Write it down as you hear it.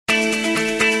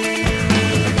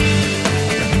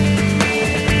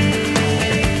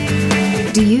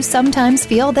you sometimes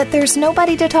feel that there's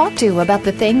nobody to talk to about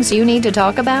the things you need to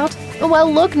talk about?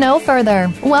 Well, look no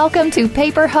further. Welcome to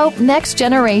Paper Hope Next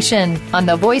Generation on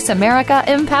the Voice America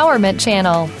Empowerment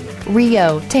Channel.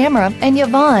 Rio, Tamra, and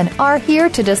Yvonne are here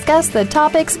to discuss the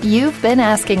topics you've been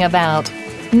asking about.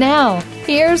 Now,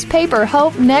 here's Paper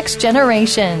Hope Next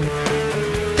Generation.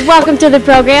 Welcome to the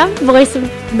program, Voice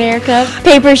America,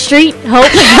 Paper Street Hope.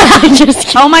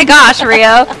 Oh my gosh,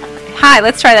 Rio. Hi,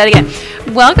 let's try that again.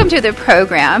 Welcome to the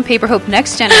program, Paper Hope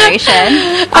Next Generation.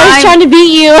 I was trying to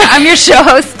beat you. I'm your show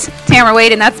host, Tamra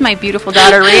Wade, and that's my beautiful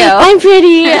daughter, Rio. I'm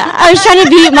pretty. I was trying to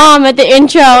beat Mom at the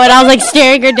intro, and I was like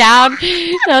staring her down.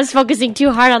 And I was focusing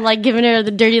too hard on like giving her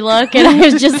the dirty look, and I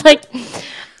was just like,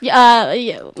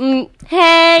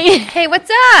 hey. Hey,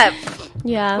 what's up?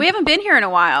 Yeah. We haven't been here in a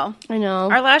while. I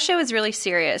know. Our last show was really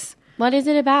serious. What is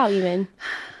it about, even?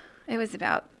 It was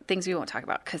about things we won't talk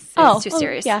about because it's too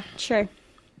serious. Yeah, sure.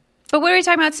 But what are we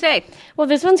talking about today? Well,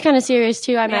 this one's kind of serious,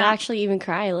 too. I might actually even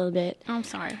cry a little bit. Oh, I'm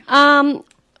sorry.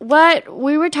 What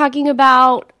we were talking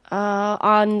about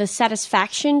on the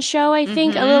Satisfaction show, I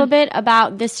think, a little bit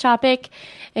about this topic.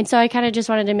 And so I kind of just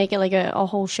wanted to make it like a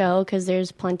whole show because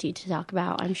there's plenty to talk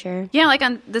about, I'm sure. Yeah, like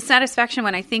on the Satisfaction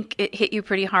one, I think it hit you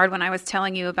pretty hard when I was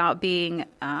telling you about being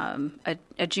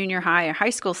a junior high or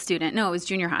high school student. No, it was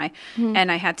junior high. Mm-hmm. And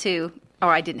I had to... Oh,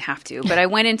 I didn't have to, but I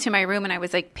went into my room and I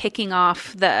was like picking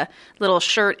off the little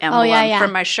shirt emblem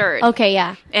from my shirt. Okay,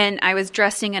 yeah. And I was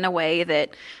dressing in a way that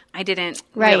I didn't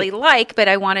really like, but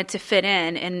I wanted to fit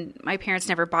in. And my parents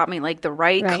never bought me like the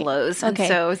right clothes. And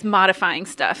so I was modifying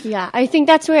stuff. Yeah, I think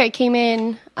that's where it came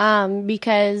in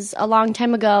because a long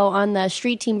time ago on the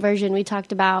Street Team version, we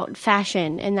talked about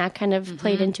fashion and that kind of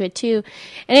played into it too.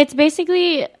 And it's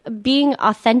basically being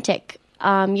authentic,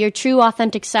 your true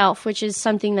authentic self, which is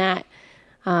something that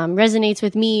resonates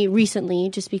with me recently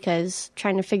just because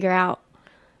trying to figure out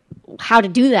how to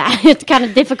do that. It's kind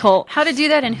of difficult. How to do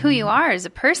that and who you are as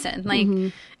a person. Like,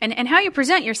 and how you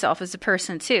present yourself as a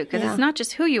person too. Because it's not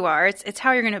just who you are, it's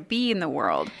how you're going to be in the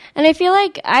world. And I feel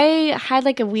like I had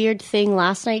like a weird thing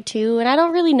last night too. And I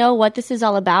don't really know what this is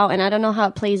all about. And I don't know how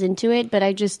it plays into it. But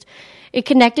it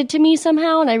connected to me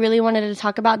somehow. And I really wanted to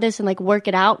talk about this and like work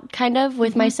it out kind of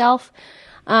with myself.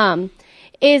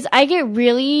 Is I get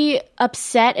really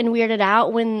upset and weirded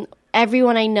out when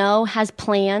everyone I know has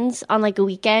plans on like a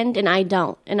weekend and I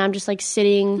don't. And I'm just like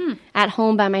sitting at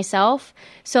home by myself.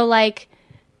 So like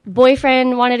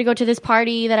boyfriend wanted to go to this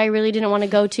party that I really didn't want to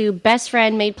go to. Best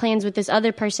friend made plans with this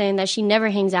other person that she never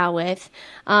hangs out with.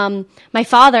 My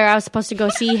father, I was supposed to go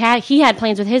see, he had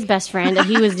plans with his best friend that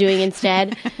he was doing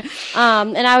instead.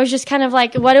 And I was just kind of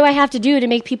like, what do I have to do to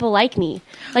make people like me?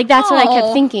 Like, that's what I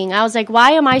kept thinking. I was like,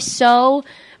 why am I so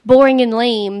boring and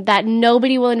lame that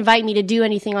nobody will invite me to do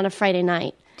anything on a Friday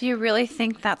night? Do you really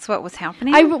think that's what was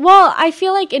happening? I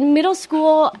feel like in middle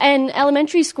school and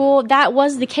elementary school, that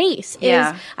was the case.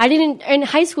 In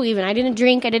high school even, I didn't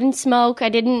drink, I didn't smoke, I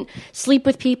didn't sleep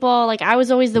with people. Like, I was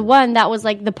always the one that was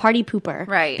like the party pooper.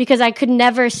 Right. Because I could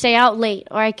never stay out late,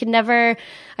 or I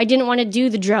didn't want to do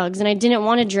the drugs, and I didn't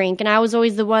want to drink, and I was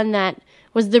always the one that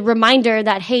was the reminder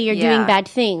that, hey, you're doing bad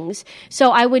things.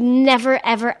 So I would never,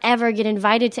 ever, ever get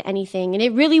invited to anything. And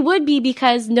it really would be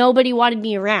because nobody wanted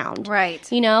me around. Right.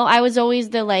 You know, I was always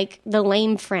the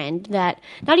lame friend that,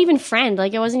 not even friend,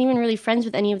 like I wasn't even really friends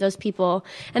with any of those people.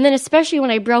 And then especially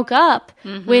when I broke up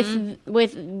with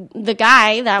the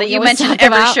guy that you mentioned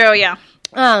every show,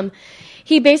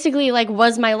 he basically like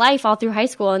was my life all through high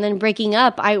school, and then breaking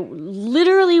up, I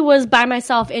literally was by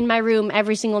myself in my room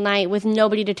every single night with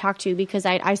nobody to talk to because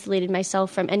I'd isolated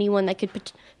myself from anyone that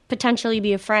could potentially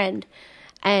be a friend.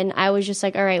 And I was just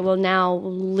like, all right, well now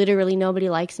literally nobody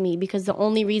likes me because the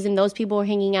only reason those people were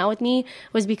hanging out with me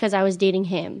was because I was dating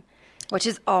him. Which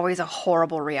is always a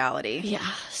horrible reality. Yeah.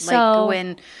 So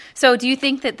do you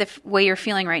think that the way you're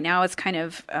feeling right now is kind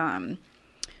of,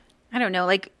 I don't know,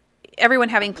 like, everyone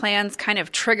having plans kind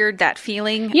of triggered that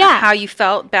feeling of how you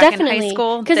felt back in high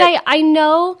school? Because I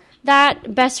know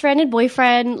that best friend and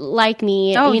boyfriend like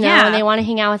me, and they want to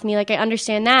hang out with me. Like, I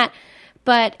understand that.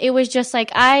 But it was just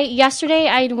like, yesterday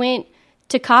I went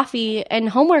to coffee and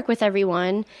homework with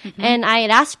everyone, and I had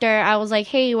asked her, I was like,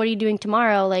 hey, what are you doing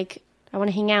tomorrow? Like, I want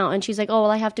to hang out. And she's like, oh,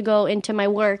 well, I have to go into my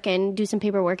work and do some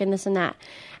paperwork and this and that.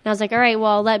 And I was like, all right,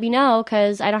 well, let me know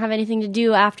because I don't have anything to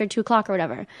do after 2 o'clock or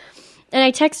whatever. And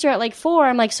I text her at like 4.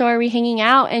 I'm like, so are we hanging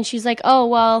out? And she's like, oh,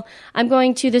 well, I'm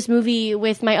going to this movie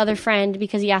with my other friend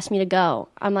because he asked me to go.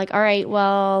 I'm like, all right,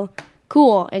 well,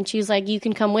 cool. And she's like, you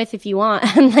can come with if you want.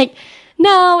 I'm like,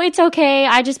 no, it's okay.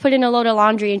 I just put in a load of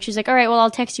laundry. And she's like, all right, well,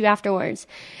 I'll text you afterwards.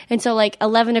 And so like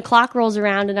 11 o'clock rolls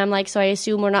around and I'm like, so I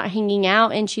assume we're not hanging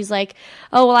out. And she's like,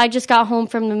 oh, well, I just got home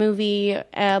from the movie,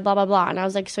 blah, blah, blah. And I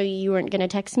was like, so you weren't going to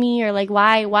text me? Or like,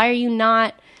 why are you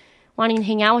not wanting to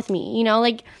hang out with me? You know,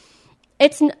 like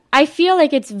I feel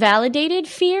like it's validated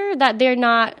fear that they're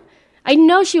not. I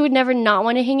know she would never not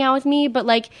want to hang out with me, but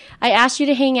like I asked you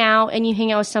to hang out and you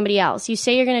hang out with somebody else. You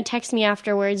say you're going to text me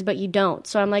afterwards, but you don't.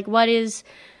 So I'm like,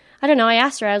 I don't know. I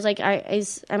asked her, I was like,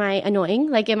 am I annoying?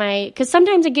 Like, because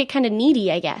sometimes I get kind of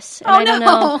needy, I guess. And I don't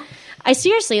know. I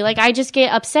seriously, like, I just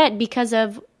get upset because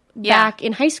of back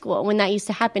in high school when that used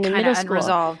to happen in middle school.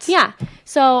 Unresolved. Yeah.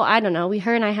 So I don't know.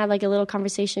 Her and I had like a little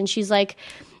conversation. She's like,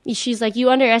 you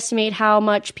underestimate how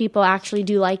much people actually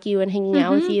do like you and hanging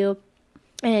out with you.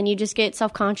 And you just get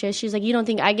self-conscious. She's like, you don't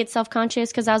think I get self-conscious?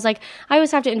 Because I was like, I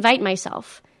always have to invite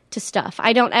myself to stuff.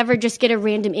 I don't ever just get a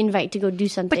random invite to go do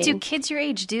something. But do kids your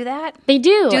age do that? They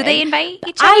do. Do they invite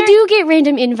each other? I do get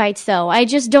random invites, though. I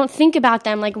just don't think about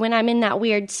them like when I'm in that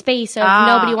weird space of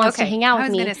nobody wants to hang out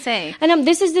with me. I was going to say. And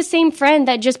this is the same friend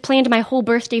that just planned my whole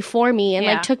birthday for me and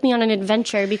like took me on an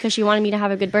adventure because she wanted me to have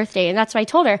a good birthday. And that's what I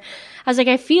told her. I was like,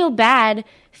 I feel bad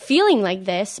feeling like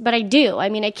this, but I do. I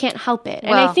mean, I can't help it.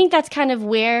 And I think that's kind of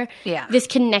where this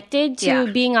connected to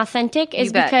being authentic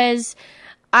is because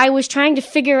I was trying to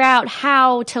figure out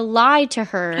how to lie to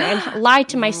her and lie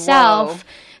to myself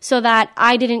so that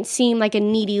I didn't seem like a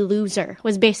needy loser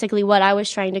was basically what I was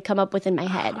trying to come up with in my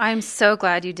head. I'm so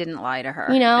glad you didn't lie to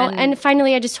her. You know, and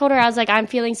finally I just told her, I was like, I'm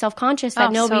feeling self-conscious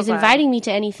that nobody's inviting me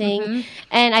to anything.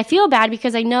 And I feel bad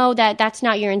because I know that that's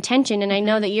not your intention and I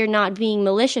know that you're not being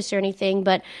malicious or anything,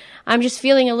 but I'm just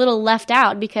feeling a little left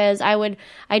out because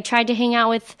I tried to hang out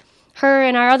with her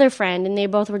and our other friend and they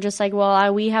both were just like,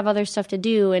 well, we have other stuff to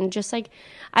do. And just like,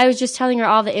 I was just telling her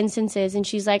all the instances and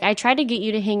she's like, I tried to get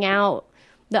you to hang out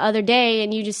the other day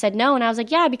and you just said no. And I was like,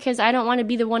 yeah, because I don't want to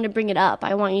be the one to bring it up.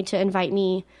 I want you to invite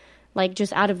me like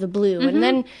just out of the blue. And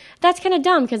then that's kind of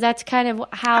dumb because that's kind of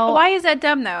how. Why is that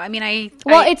dumb though? I mean,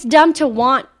 it's dumb to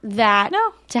want that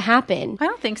to happen. I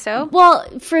don't think so. Well,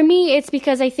 for me, it's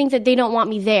because I think that they don't want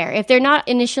me there. If they're not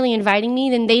initially inviting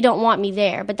me, then they don't want me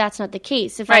there. But that's not the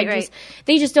case. If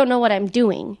they just don't know what I'm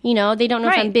doing. You know, they don't know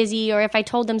if I'm busy or if I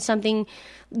told them something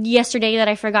yesterday that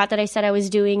I forgot that I said I was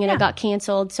doing and it got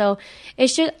canceled. So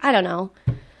it's just, I don't know.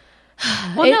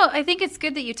 Well, I think it's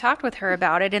good that you talked with her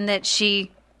about it and that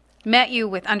she met you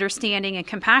with understanding and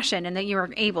compassion and that you were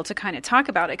able to kind of talk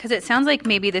about it because it sounds like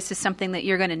maybe this is something that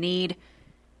you're going to need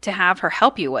to have her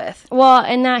help you with. Well,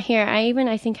 and not here.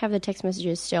 I think have the text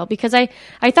messages still because I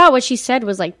thought what she said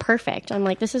was like perfect. I'm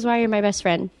like, this is why you're my best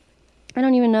friend. I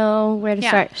don't even know where to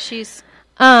start. She's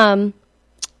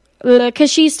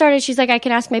because she's like, I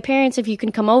can ask my parents if you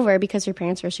can come over because her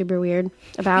parents are super weird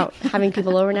about having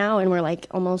people over now. And we're like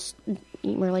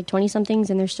 20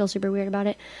 somethings and they're still super weird about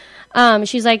it.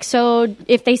 She's like, so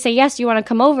if they say yes, do you want to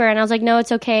come over? And I was like, no,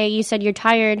 it's okay. You said you're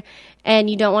tired and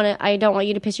I don't want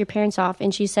you to piss your parents off.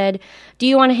 And she said, do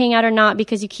you want to hang out or not?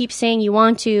 Because you keep saying you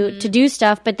want to do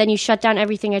stuff, but then you shut down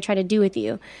everything I try to do with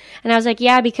you. And I was like,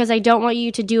 yeah, because I don't want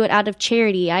you to do it out of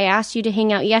charity. I asked you to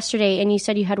hang out yesterday and you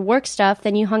said you had work stuff.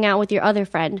 Then you hung out with your other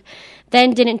friend,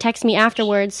 then didn't text me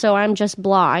afterwards. So I'm just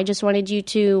blah. I just wanted you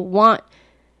to want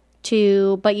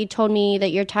to, but you told me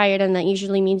that you're tired and that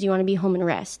usually means you want to be home and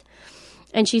rest.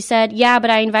 And she said, yeah, but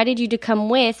I invited you to come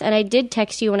with, and I did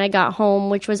text you when I got home,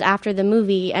 which was after the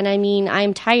movie. And I mean,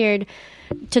 I'm tired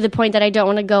to the point that I don't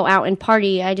want to go out and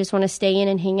party. I just want to stay in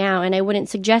and hang out. And I wouldn't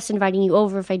suggest inviting you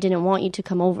over if I didn't want you to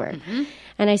come over.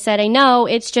 And I said, I know,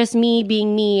 it's just me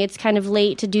being me. It's kind of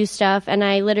late to do stuff, and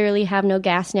I literally have no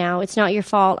gas now. It's not your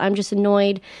fault. I'm just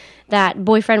annoyed that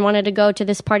boyfriend wanted to go to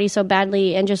this party so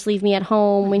badly and just leave me at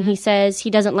home when he says he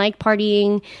doesn't like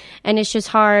partying, and it's just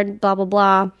hard, blah, blah,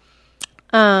 blah.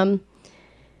 What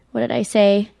did I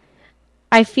say?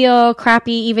 I feel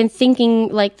crappy even thinking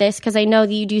like this because I know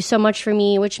that you do so much for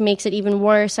me, which makes it even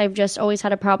worse. I've just always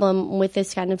had a problem with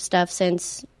this kind of stuff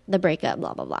since the breakup,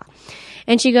 blah, blah, blah.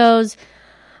 And she goes,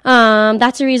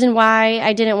 that's the reason why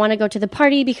I didn't want to go to the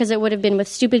party because it would have been with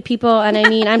stupid people. And I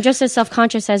mean, I'm just as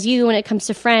self-conscious as you when it comes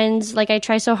to friends. Like I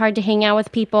try so hard to hang out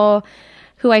with people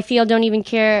who I feel don't even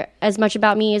care as much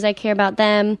about me as I care about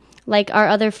them. Like our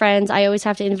other friends, I always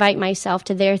have to invite myself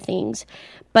to their things.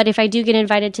 But if I do get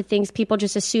invited to things, people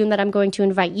just assume that I'm going to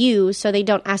invite you, so they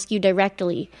don't ask you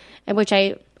directly, which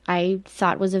I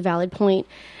thought was a valid point.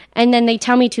 And then they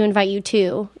tell me to invite you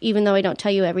too, even though I don't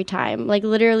tell you every time. Like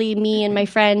literally me and my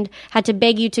friend had to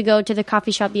beg you to go to the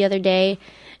coffee shop the other day.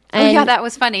 And yeah, that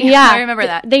was funny. Yeah, I remember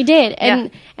that. They did.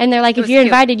 And they're like, if you're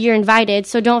invited, you're invited.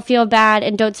 So don't feel bad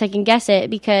and don't second guess it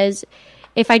because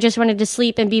If I just wanted to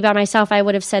sleep and be by myself, I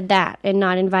would have said that and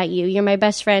not invite you. You're my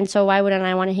best friend, so why wouldn't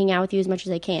I want to hang out with you as much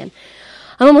as I can?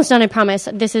 I'm almost done, I promise.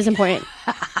 This is important.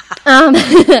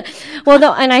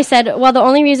 And I said, well, the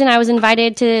only reason I was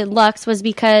invited to Lux was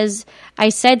because I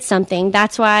said something.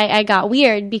 That's why I got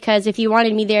weird, because if you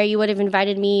wanted me there, you would have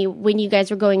invited me when you guys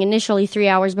were going initially 3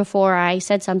 hours before I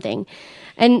said something.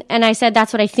 And I said,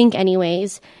 that's what I think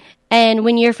anyways. And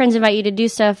when your friends invite you to do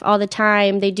stuff all the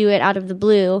time, they do it out of the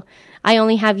blue. I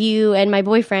only have you and my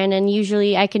boyfriend, and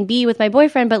usually I can be with my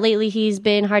boyfriend, but lately he's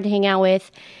been hard to hang out with.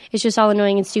 It's just all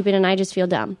annoying and stupid, and I just feel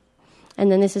dumb.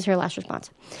 And then this is her last response.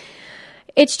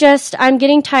 It's just, I'm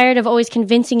getting tired of always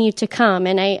convincing you to come.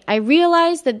 And I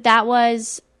realized that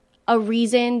was a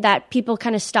reason that people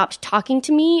kind of stopped talking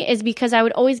to me, is because I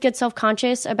would always get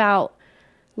self-conscious about,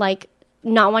 like,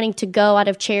 not wanting to go out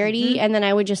of charity, and then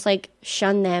I would just, like,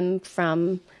 shun them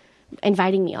from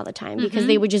inviting me all the time, because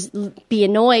they would just be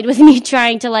annoyed with me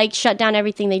trying to, like, shut down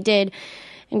everything they did,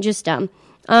 and just dumb.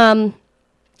 I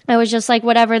was just like,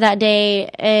 whatever that day,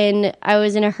 and I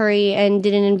was in a hurry and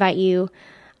didn't invite you.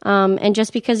 And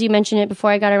just because you mentioned it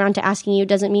before I got around to asking you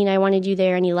doesn't mean I wanted you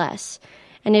there any less.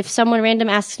 And if someone random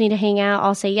asks me to hang out,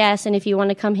 I'll say yes. And if you want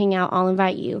to come hang out, I'll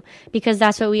invite you. Because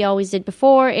that's what we always did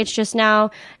before. It's just now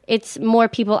it's more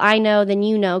people I know than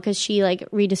you know, because she, like,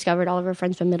 rediscovered all of her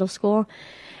friends from middle school.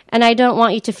 And I don't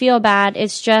want you to feel bad.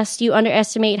 It's just you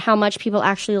underestimate how much people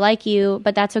actually like you.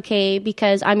 But that's okay,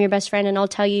 because I'm your best friend, and I'll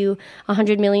tell you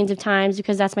 100 million of times,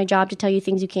 because that's my job, to tell you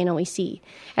things you can't always see.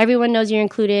 Everyone knows you're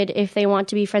included if they want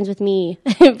to be friends with me,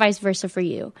 vice versa for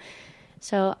you.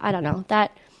 So I don't know.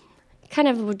 That kind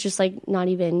of was just, like, not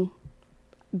even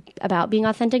about being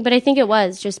authentic, but I think it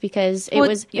was just because it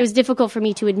was difficult for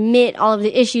me to admit all of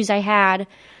the issues I had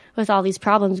with all these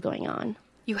problems going on.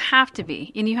 You have to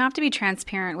be, and you have to be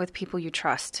transparent with people you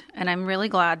trust. And I'm really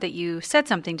glad that you said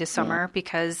something to Summer,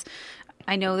 because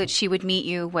I know that she would meet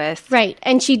you with right,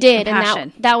 and she did,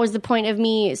 compassion. And that was the point of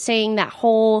me saying that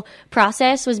whole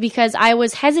process, was because I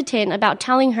was hesitant about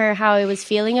telling her how I was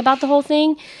feeling about the whole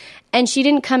thing. And she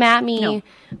didn't come at me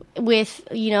with,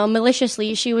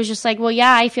 maliciously. She was just like, well,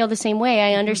 yeah, I feel the same way.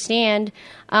 I understand.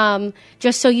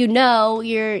 Just so you know,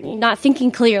 you're not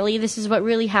thinking clearly. This is what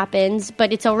really happens.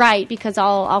 But it's all right, because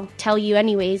I'll tell you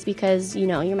anyways, because,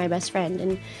 you're my best friend.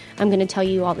 And I'm going to tell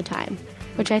you all the time,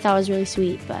 which I thought was really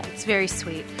sweet. But it's very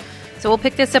sweet. So we'll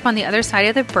pick this up on the other side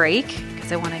of the break,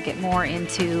 because I want to get more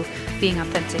into being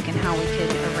authentic and how we could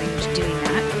arrange doing that.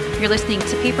 You're listening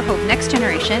to Paper Hope Next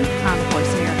Generation on the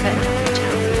Voice America Empowerment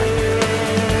Channel.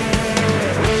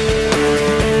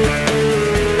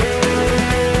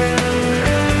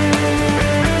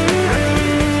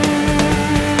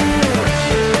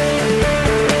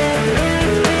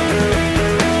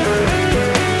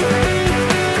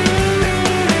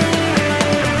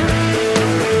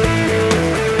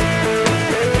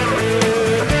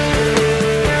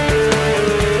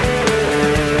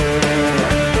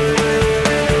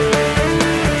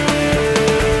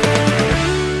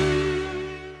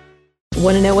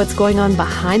 Want to know what's going on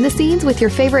behind the scenes with your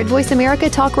favorite Voice America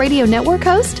Talk Radio Network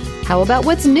host? How about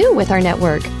what's new with our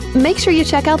network? Make sure you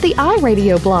check out the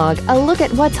iRadio blog, a look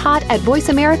at what's hot at Voice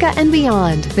America and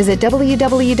beyond. Visit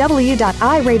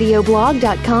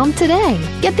www.iradioblog.com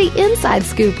today. Get the inside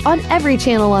scoop on every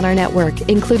channel on our network,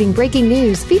 including breaking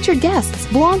news, featured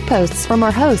guests, blog posts from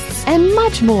our hosts, and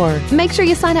much more. Make sure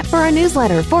you sign up for our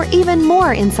newsletter for even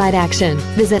more inside action.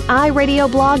 Visit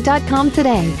iradioblog.com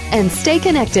today and stay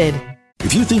connected.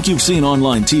 If you think you've seen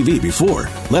online TV before,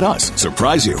 let us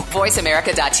surprise you.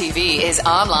 VoiceAmerica.tv is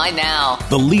online now.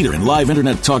 The leader in live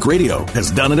Internet talk radio has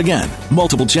done it again.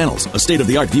 Multiple channels, a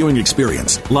state-of-the-art viewing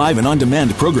experience, live and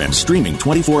on-demand programs streaming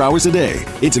 24 hours a day.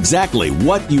 It's exactly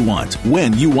what you want,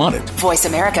 when you want it.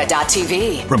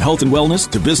 VoiceAmerica.tv. From health and wellness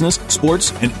to business,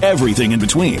 sports, and everything in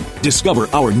between. Discover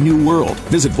our new world.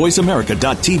 Visit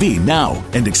VoiceAmerica.tv now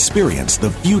and experience the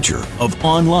future of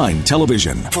online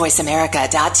television.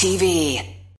 VoiceAmerica.tv.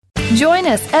 Join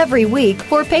us every week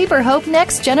for Paper Hope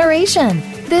Next Generation.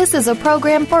 This is a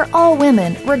program for all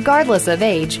women, regardless of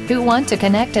age, who want to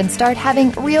connect and start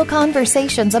having real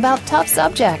conversations about tough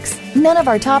subjects. None of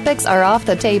our topics are off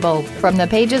the table. From the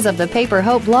pages of the Paper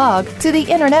Hope blog to the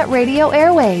internet radio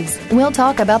airwaves, we'll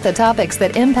talk about the topics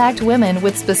that impact women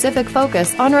with specific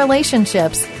focus on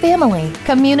relationships, family,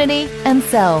 community, and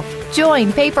self.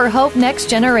 Join Paper Hope Next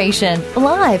Generation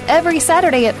live every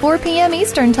Saturday at 4 p.m.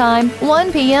 Eastern Time,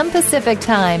 1 p.m. Pacific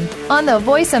Time on the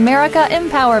Voice America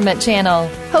Empowerment Channel.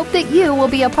 Hope that you will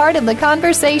be a part of the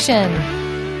conversation.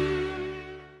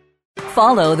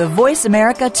 follow the Voice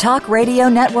America Talk Radio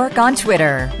Network on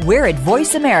Twitter. We're at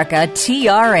Voice America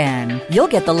TRN. You'll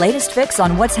get the latest fix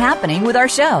on what's happening with our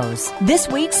shows, this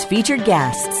week's featured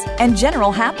guests, and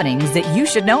general happenings that you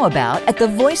should know about at the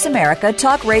Voice America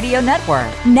Talk Radio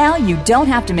Network. Now you don't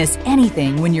have to miss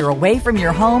anything when you're away from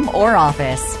your home or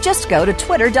office. Just go to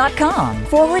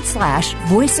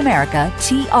twitter.com/Voice America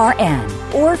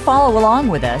TRN or follow along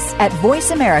with us at Voice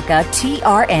America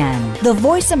TRN, the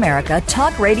Voice America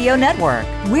Talk Radio Network.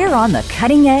 We're on the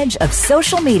cutting edge of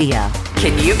social media.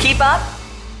 Can you keep up?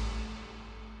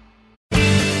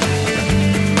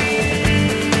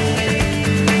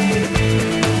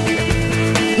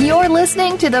 You're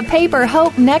listening to the Paper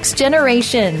Hope Next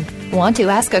Generation. Want to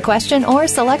ask a question or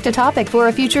select a topic for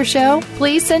a future show?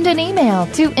 Please send an email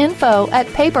to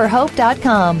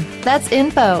info@paperhope.com. That's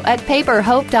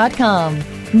info@paperhope.com.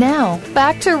 Now,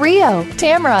 back to Rio,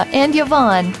 Tamra, and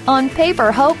Yvonne on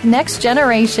Paper Hope Next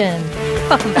Generation.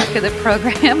 Welcome back to the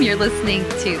program. You're listening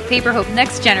to Paper Hope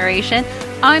Next Generation.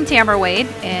 I'm Tamra Wade,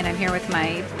 and I'm here with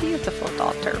my beautiful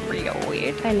daughter, Rio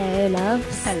Wade. Hello,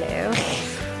 loves. Hello.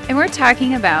 And we're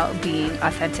talking about being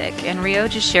authentic. And Rio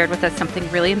just shared with us something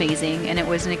really amazing, and it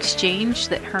was an exchange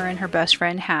that her and her best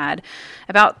friend had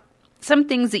about some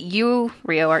things that you,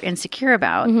 Rio, are insecure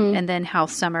about, and then how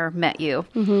Summer met you.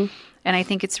 And I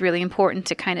think it's really important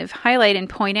to kind of highlight and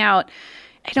point out,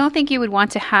 I don't think you would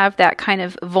want to have that kind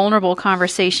of vulnerable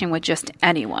conversation with just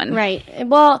anyone. Right.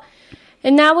 Well,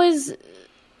 and that was,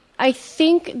 I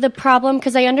think, the problem,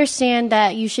 because I understand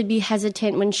that you should be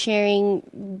hesitant when sharing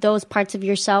those parts of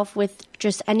yourself with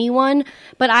just anyone.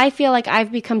 But I feel like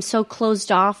I've become so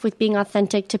closed off with being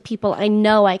authentic to people I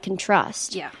know I can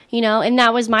trust. Yeah. You know, and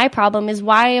that was my problem, is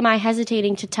why am I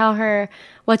hesitating to tell her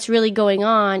what's really going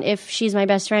on if she's my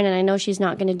best friend and I know she's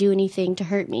not going to do anything to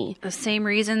hurt me? The same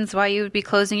reasons why you would be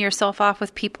closing yourself off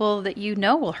with people that you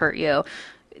know will hurt you.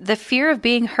 The fear of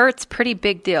being hurt's a pretty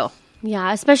big deal.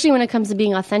 Yeah, especially when it comes to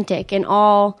being authentic in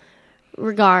all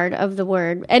regard of the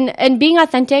word. And being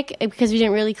authentic, because we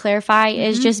didn't really clarify,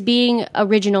 is just being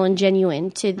original and genuine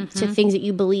to things that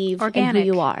you believe Organic. and who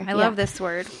you are. I love this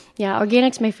word. Yeah,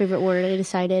 organic's my favorite word, I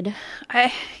decided.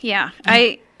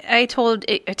 I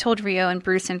told Rio and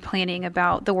Bruce in planning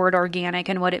about the word organic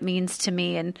and what it means to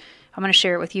me, and I'm going to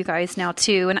share it with you guys now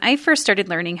too. When I first started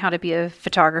learning how to be a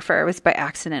photographer, it was by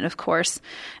accident, of course.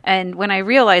 And when I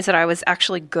realized that I was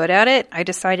actually good at it, I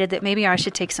decided that maybe I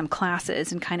should take some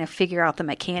classes and kind of figure out the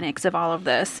mechanics of all of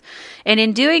this. And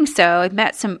in doing so, I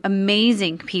met some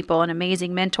amazing people and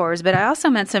amazing mentors, but I also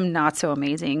met some not so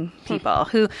amazing people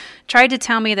who tried to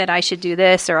tell me that I should do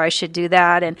this or I should do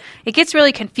that. And it gets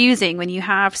really confusing when you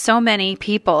have so many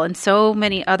people and so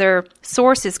many other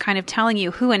sources kind of telling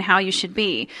you who and how you should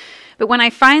be. But when I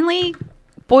finally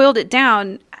boiled it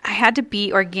down, I had to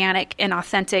be organic and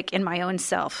authentic in my own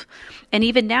self. And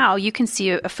even now, you can see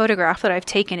a photograph that I've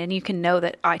taken and you can know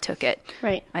that I took it.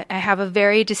 Right. I have a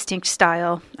very distinct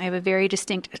style. I have a very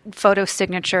distinct photo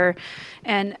signature.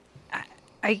 And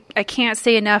I can't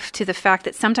say enough to the fact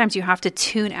that sometimes you have to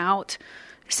tune out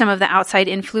some of the outside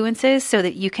influences so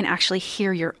that you can actually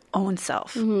hear your own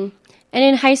self. And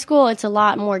in high school, it's a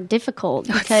lot more difficult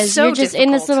because so you're just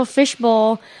in this little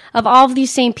fishbowl of all of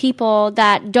these same people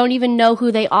that don't even know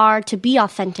who they are to be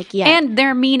authentic yet. And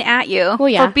they're mean at you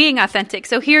for being authentic.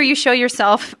 So here you show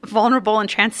yourself vulnerable and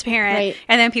transparent,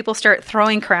 and then people start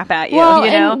throwing crap at you. Well,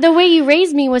 you know? And the way you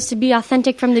raised me was to be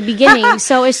authentic from the beginning.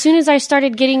 So as soon as I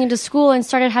started getting into school and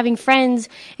started having friends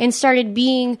and started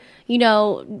being, you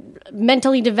know,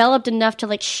 mentally developed enough to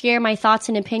like share my thoughts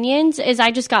and opinions, is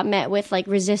I just got met with like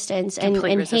resistance and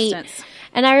hate.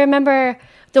 And I remember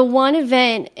the one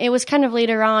event, it was kind of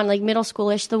later on, like middle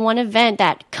schoolish, the one event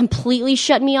that completely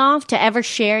shut me off to ever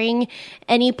sharing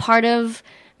any part of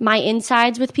my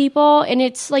insides with people. And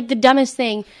it's like the dumbest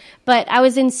thing. But I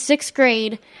was in 6th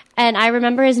grade and I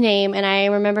remember his name and I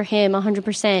remember him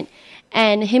 100%.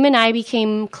 And him and I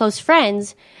became close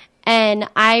friends. And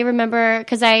I remember,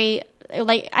 because I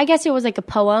guess it was like a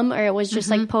poem or it was just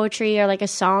like poetry or like a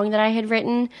song that I had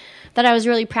written that I was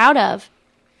really proud of.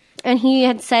 And he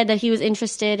had said that he was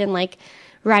interested in like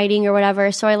writing or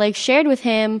whatever. So I like shared with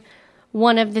him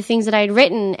one of the things that I had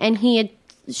written, and he had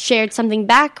shared something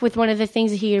back with one of the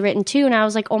things that he had written too. And I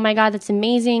was like, oh my God, that's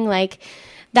amazing. Like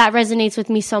that resonates with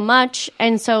me so much.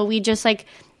 And so we just like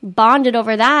bonded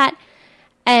over that.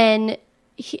 And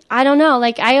I don't know,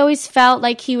 like I always felt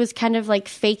like he was kind of like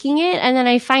faking it. And then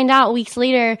I find out weeks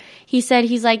later, he's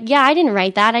like, yeah, I didn't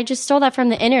write that. I just stole that from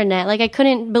the internet. Like I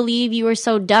couldn't believe you were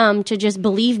so dumb to just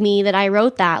believe me that I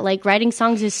wrote that. Like writing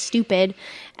songs is stupid.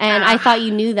 And I thought you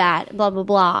knew that, blah, blah,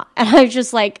 blah. And I was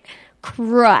just like,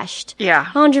 crushed. Yeah.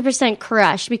 100%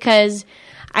 crushed because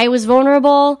I was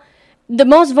vulnerable. The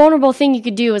most vulnerable thing you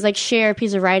could do is like share a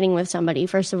piece of writing with somebody,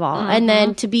 first of all. And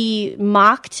then to be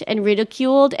mocked and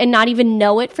ridiculed and not even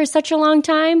know it for such a long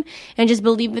time and just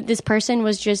believe that this person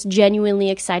was just genuinely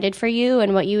excited for you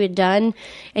and what you had done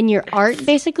and your art,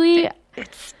 basically.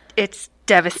 It's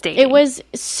devastating. It was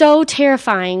so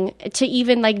terrifying to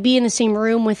even like be in the same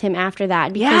room with him after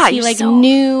that because he like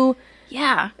knew.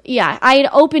 Yeah, I had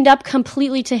opened up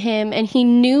completely to him, and he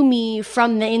knew me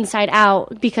from the inside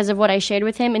out because of what I shared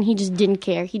with him, and he just didn't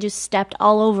care. He just stepped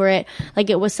all over it like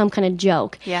it was some kind of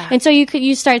joke. Yeah. And so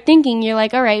you start thinking, you're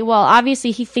like, all right, well,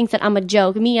 obviously he thinks that I'm a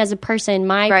joke. Me as a person,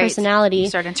 my personality you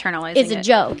start internalizing is a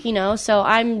joke, you know? So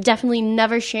I'm definitely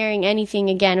never sharing anything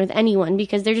again with anyone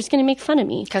because they're just going to make fun of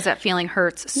me. Because that feeling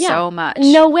hurts so much.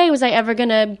 No way was I ever going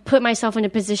to put myself in a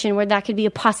position where that could be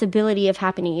a possibility of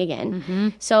happening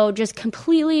again. So just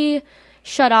completely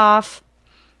shut off.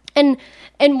 And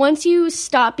once you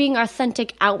stop being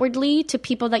authentic outwardly to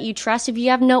people that you trust, if you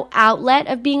have no outlet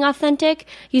of being authentic,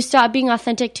 you stop being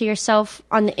authentic to yourself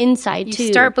on the inside too.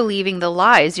 You start believing the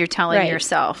lies you're telling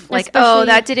yourself. Like, Especially, oh,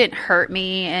 that didn't hurt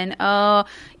me. And, oh,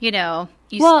 you know.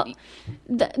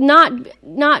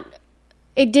 Not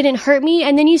it didn't hurt me,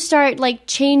 and then you start like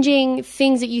changing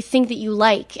things that you think that you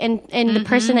like and the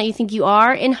person that you think you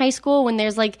are in high school when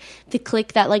there's like the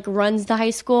clique that like runs the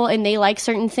high school and they like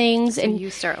certain things and you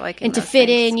start liking and to those fit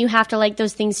things. in you have to like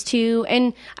those things too.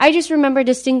 And I just remember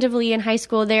distinctively in high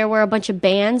school there were a bunch of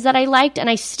bands that I liked and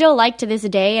I still like to this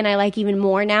day, and I like even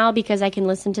more now because I can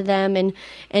listen to them and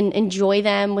enjoy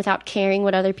them without caring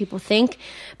what other people think.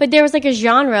 But there was like a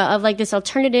genre of like this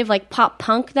alternative like pop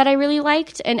punk that I really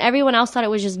liked, and everyone else thought it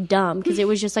was just dumb because it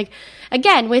was just like,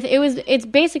 again, it's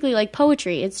basically like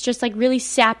poetry. It's just like really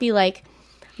sappy like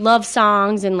love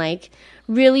songs and like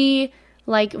really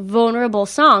like vulnerable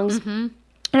songs.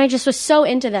 And I just was so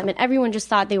into them, and everyone just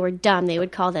thought they were dumb. They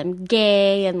would call them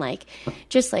gay and like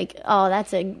just like, oh,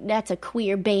 that's a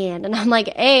queer band. And I'm like,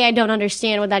 A, I don't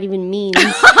understand what that even means.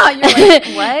 You're like,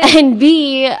 what? And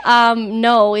B,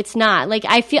 no, it's not. Like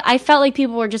I felt like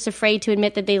people were just afraid to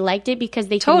admit that they liked it because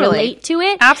they can relate to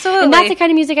it. Absolutely. And that's the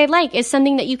kind of music I like. Is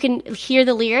something that you can hear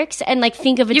the lyrics and like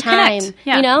think of a time, connect.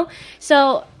 Yeah. you know?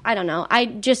 So I don't know.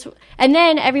 And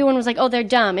then everyone was like, oh, they're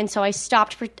dumb. And so I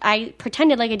stopped. I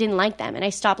pretended like I didn't like them, and I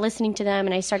stopped listening to them,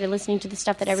 and I started listening to the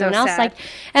stuff that everyone else liked.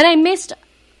 And I missed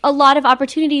a lot of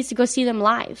opportunities to go see them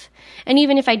live. And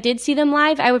even if I did see them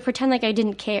live, I would pretend like I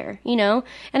didn't care, you know?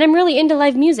 And I'm really into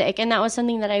live music, and that was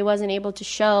something that I wasn't able to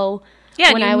show.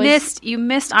 Yeah, you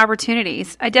missed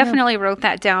opportunities. I definitely wrote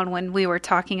that down when we were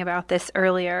talking about this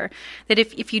earlier, that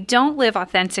if you don't live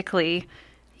authentically,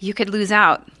 you could lose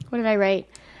out. What did I write?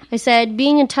 I said,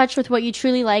 being in touch with what you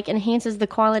truly like enhances the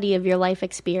quality of your life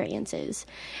experiences.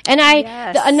 And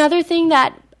another thing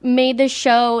that made this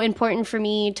show important for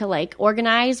me to like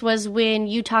organize was when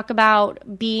you talk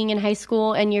about being in high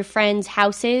school and your friends'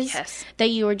 houses that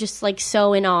you were just like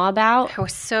so in awe about.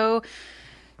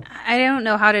 I don't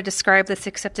know how to describe this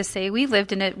except to say we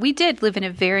did live in a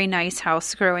very nice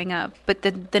house growing up, but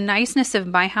the niceness of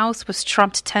my house was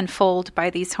trumped tenfold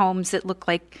by these homes that looked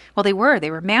like, well, they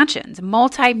were mansions,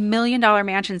 multi-million-dollar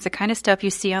mansions, the kind of stuff you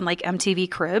see on like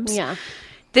MTV Cribs. Yeah.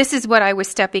 This is what I was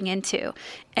stepping into.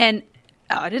 And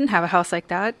I didn't have a house like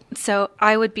that. So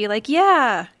I would be like,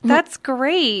 yeah, that's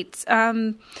great.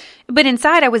 But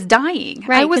inside I was dying.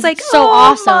 Right, I was like, so oh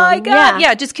awesome. my God.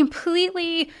 Yeah, just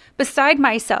completely beside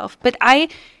myself. But I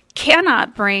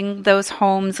cannot bring those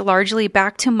homes largely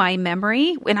back to my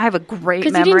memory. And I have a great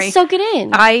memory. Because you didn't soak it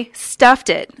in. I stuffed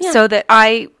it so that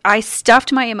I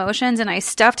stuffed my emotions and I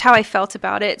stuffed how I felt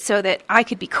about it so that I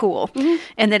could be cool.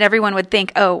 And that everyone would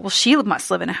think, oh, well, she must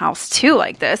live in a house too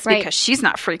like this because she's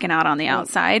not freaking out on the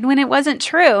outside, when it wasn't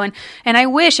true. And I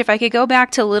wish if I could go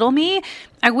back to little me,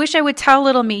 I wish I would tell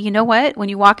little me, you know what? When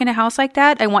you walk in a house like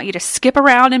that, I want you to skip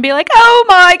around and be like, oh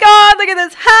my God, look at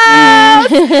this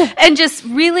house. And just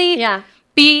really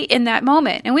be in that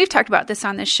moment. And we've talked about this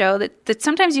on this show, that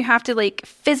sometimes you have to like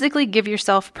physically give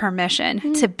yourself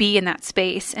permission to be in that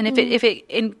space. And if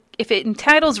it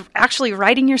entitles actually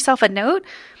writing yourself a note,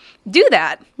 do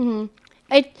that.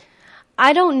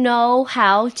 I don't know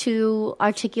how to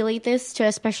articulate this to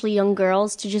especially young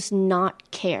girls to just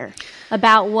not care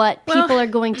about what people are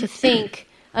going to think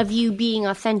of you being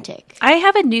authentic. I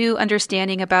have a new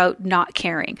understanding about not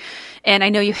caring. And I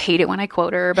know you hate it when I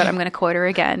quote her, but I'm going to quote her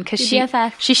again because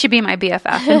she should be my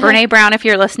BFF. And Brene Brown, if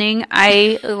you're listening,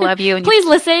 I love you. And please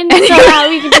listen so that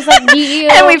we can just like meet you.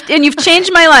 And you've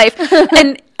changed my life.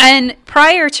 And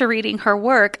prior to reading her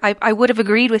work, I would have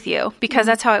agreed with you because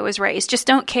that's how I was raised. Just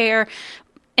don't care.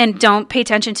 and don't pay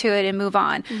attention to it and move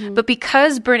on. But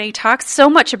because Brene talks so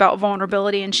much about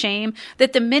vulnerability and shame,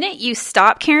 that the minute you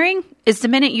stop caring is the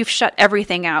minute you've shut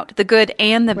everything out, the good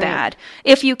and the bad.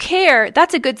 If you care,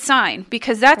 that's a good sign,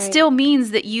 because that still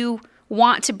means that you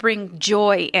want to bring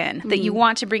joy in, that you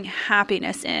want to bring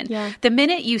happiness in. Yeah. The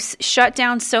minute you shut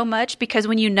down so much, because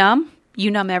when you numb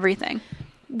everything.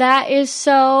 That is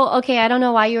so, okay, I don't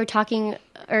know why you were talking,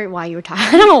 I don't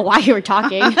know why you were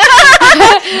talking.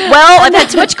 Well, I've had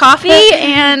too much coffee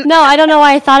and... No, I don't know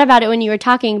why I thought about it when you were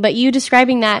talking, but you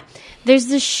describing that, there's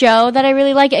this show that I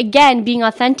really like. Again, being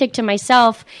authentic to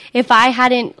myself. If I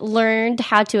hadn't learned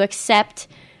how to accept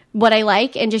what I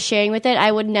like and just sharing with it,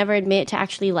 I would never admit to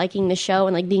actually liking the show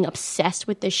and like being obsessed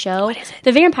with the show. What is it?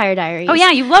 The Vampire Diaries. Oh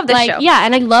yeah, you love this show. Yeah,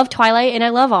 and I love Twilight and I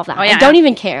love all that. Oh, yeah. I don't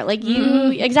even care. Like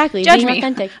you, exactly. Judge being me.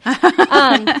 authentic.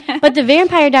 But the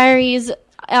Vampire Diaries,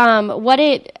 what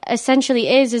it essentially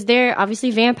is they're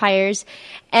obviously vampires,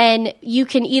 and you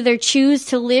can either choose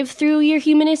to live through your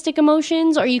humanistic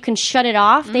emotions or you can shut it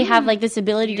off. They have like this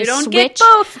ability to don't get switch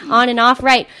both. on and off.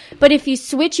 Right. But if you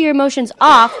switch your emotions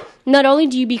off, not only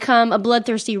do you become a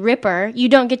bloodthirsty ripper, you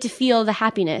don't get to feel the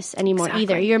happiness anymore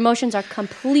either. Your emotions are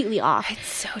completely off. It's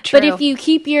so true. But if you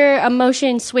keep your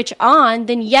emotion switch on,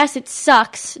 then yes, it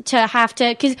sucks to have to,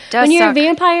 because when you're a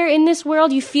vampire in this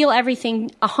world, you feel everything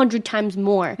 100 times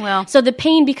more. Well. So the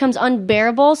pain becomes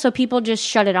unbearable, so people just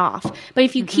shut it off. But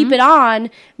if you keep it on,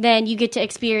 then you get to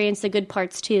experience the good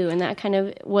parts too. And that kind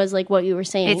of was like what you were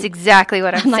saying. It's exactly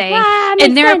what I'm saying.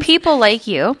 And there are people like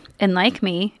you and like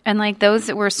me and like those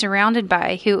that we're surrounded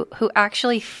by who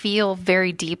actually feel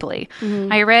very deeply.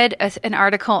 I read an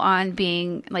article on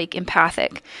being like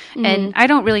empathic, and I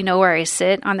don't really know where I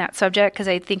sit on that subject because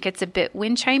I think it's a bit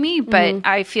wind-chimey, but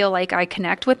I feel like I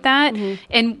connect with that.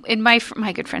 And my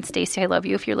good friend Stacy, I love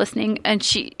you if you're listening, and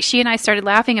she and I started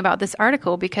laughing about this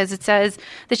article because it says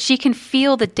that she can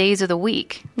feel the days of the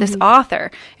week, this author.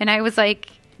 And I was like,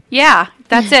 yeah,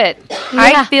 that's it.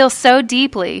 I feel so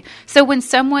deeply. So when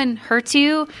someone hurts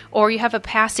you or you have a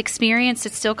past experience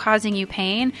that's still causing you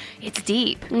pain, it's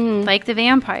deep, like the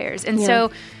vampires. And so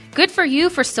good for you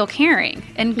for still caring,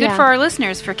 and good for our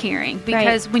listeners for caring,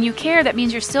 because when you care, that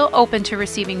means you're still open to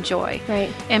receiving joy.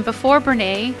 Right. And before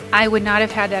Brene, I would not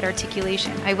have had that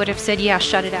articulation. I would have said, yeah,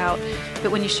 shut it out.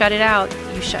 But when you shut it out,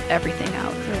 you shut everything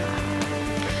out.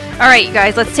 All right, you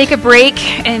guys, let's take a break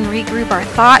and regroup our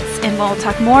thoughts, and we'll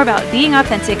talk more about being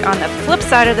authentic on the flip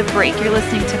side of the break. You're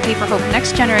listening to Paper Hope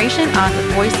Next Generation on the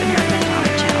Voice America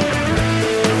Empowerment Channel.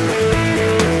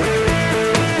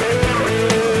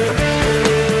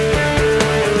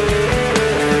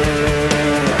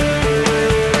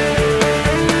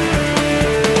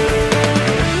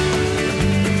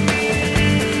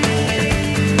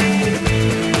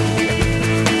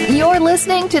 You're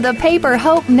listening to the Paper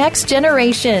Hope Next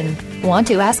Generation. Want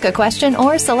to ask a question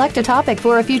or select a topic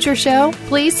for a future show?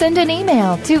 Please send an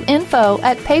email to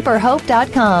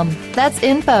info@paperhope.com. That's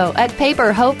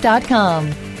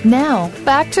info@paperhope.com. Now,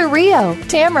 back to Rio,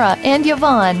 Tamra, and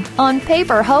Yvonne on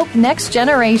Paper Hope Next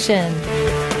Generation.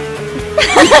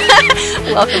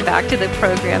 Welcome back to the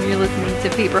program. You're listening to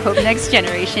Paper Hope Next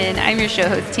Generation. I'm your show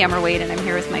host, Tamra Wade, and I'm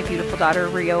here with my beautiful daughter,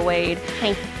 Rio Wade.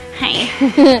 Hey.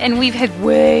 And we've had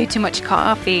way too much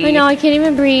coffee. I know, I can't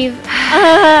even breathe.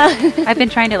 I've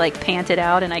been trying to like pant it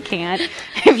out and I can't.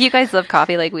 If you guys love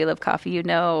coffee like we love coffee, you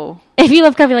know. If you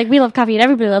love coffee like we love coffee, and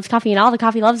everybody loves coffee, and all the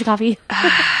coffee loves the coffee.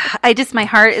 My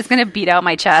heart is going to beat out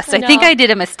my chest. I think I did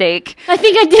a mistake. What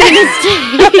does that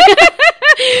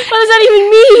even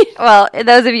mean? Well,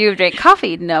 those of you who drink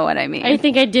coffee know what I mean. I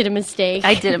think I did a mistake.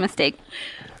 I did a mistake.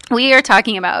 We are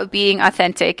talking about being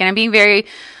authentic, and I'm being very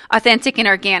authentic and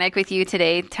organic with you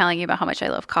today, telling you about how much I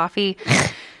love coffee.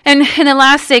 And in the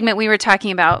last segment, we were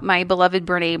talking about my beloved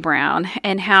Brene Brown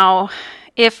and how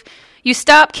if you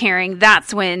stop caring,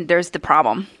 that's when there's the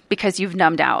problem because you've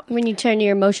numbed out. When you turn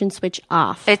your emotion switch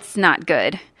off. It's not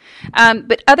good.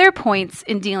 But other points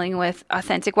in dealing with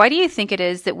authentic, why do you think it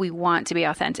is that we want to be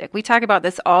authentic? We talk about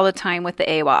this all the time with the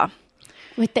AWA.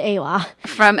 With the AWA.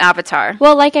 From Avatar.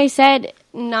 Well, like I said,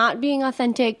 not being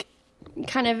authentic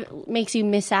kind of makes you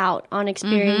miss out on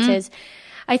experiences.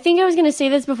 I think I was going to say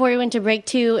this before we went to break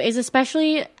too, is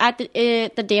especially at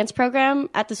the dance program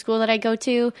at the school that I go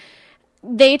to,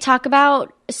 they talk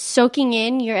about soaking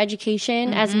in your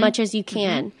education as much as you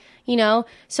can. You know,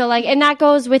 so like, and that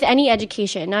goes with any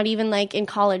education, not even like in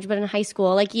college, but in high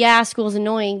school. Like, yeah, school's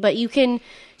annoying, but you can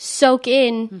soak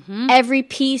in every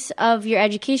piece of your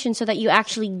education so that you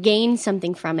actually gain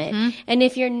something from it. And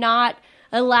if you're not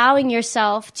allowing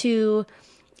yourself to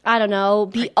I don't know,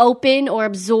 be open or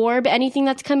absorb anything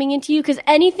that's coming into you. Because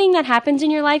anything that happens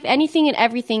in your life, anything and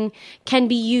everything can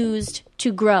be used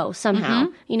to grow somehow.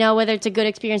 You know, whether it's a good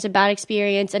experience, a bad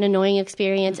experience, an annoying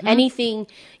experience, anything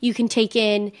you can take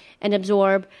in and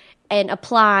absorb and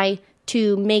apply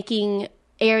to making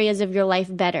areas of your life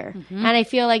better. And I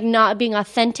feel like not being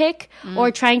authentic or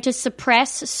trying to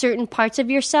suppress certain parts of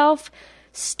yourself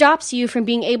stops you from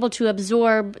being able to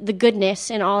absorb the goodness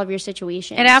in all of your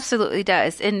situations. It absolutely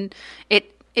does. And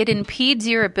it impedes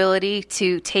your ability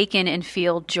to take in and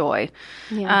feel joy.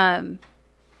 Yeah.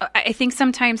 I think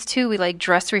sometimes too we like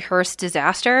dress rehearse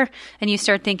disaster, and you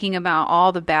start thinking about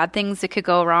all the bad things that could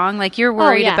go wrong. Like you're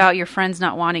worried about your friends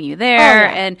not wanting you there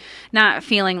and not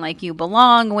feeling like you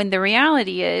belong, when the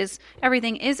reality is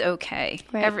everything is okay.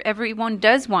 Right. Everyone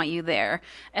does want you there.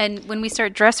 And when we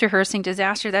start dress rehearsing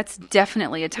disaster, that's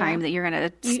definitely a time that you're going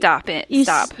to stop it.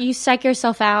 You psych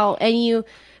yourself out, and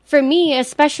for me,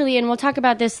 especially, and we'll talk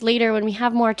about this later when we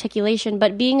have more articulation,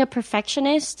 but being a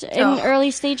perfectionist in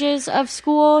early stages of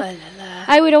school,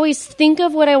 I would always think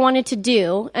of what I wanted to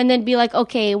do and then be like,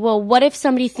 okay, well, what if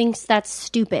somebody thinks that's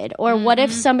stupid? Or what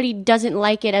if somebody doesn't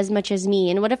like it as much as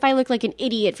me? And what if I look like an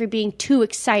idiot for being too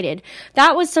excited?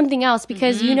 That was something else,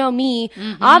 because you know me,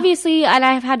 obviously, and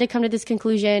I've had to come to this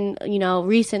conclusion, you know,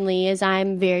 recently, is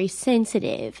I'm very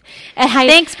sensitive. And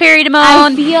Thanks, Perry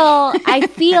Damone. I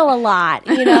feel a lot,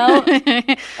 you know?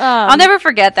 I'll never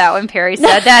forget that when Perry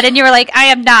said that, and you were like, "I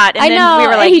am not," and then we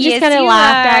were like, and he just kind of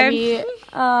laughed are. at me.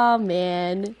 Oh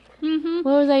man, what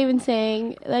was I even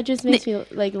saying? That just makes me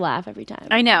like laugh every time.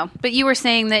 I know, but you were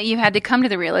saying that you had to come to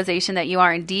the realization that you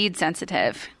are indeed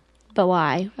sensitive. But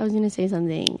why? I was going to say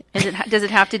something. Does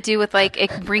it have to do with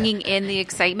like bringing in the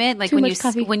excitement, like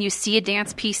when you see a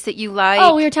dance piece that you like?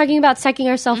 Oh, we were talking about psyching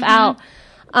ourselves out.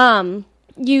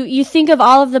 You think of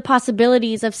all of the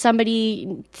possibilities of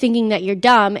somebody thinking that you're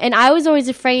dumb. And I was always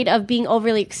afraid of being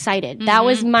overly excited. That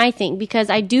was my thing, because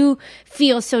I do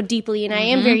feel so deeply and I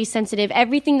am very sensitive.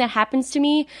 Everything that happens to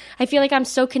me, I feel like I'm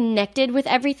so connected with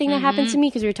everything that happens to me,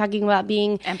 because we were talking about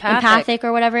being empathic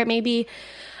or whatever it may be.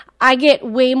 I get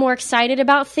way more excited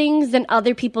about things than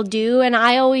other people do. And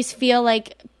I always feel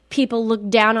like people look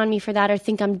down on me for that or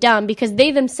think I'm dumb, because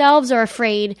they themselves are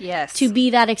afraid to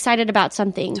be that excited about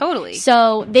something. Totally.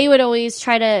 So they would always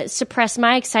try to suppress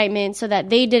my excitement so that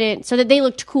they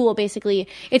looked cool, basically.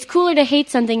 It's cooler to hate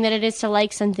something than it is to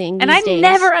like something. And I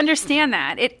never understand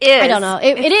that. It is. I don't know.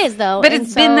 It is, though. But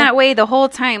it's been that way the whole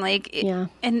time.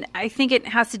 And I think it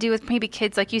has to do with maybe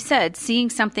kids, like you said, seeing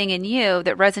something in you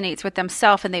that resonates with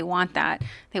themselves, and they want that.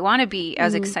 They want to be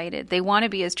as excited. They want to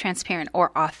be as transparent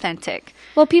or authentic.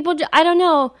 Well, I don't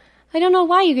know. I don't know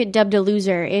why you get dubbed a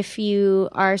loser if you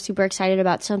are super excited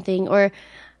about something. Or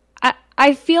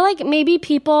I feel like maybe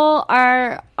people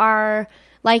are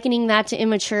likening that to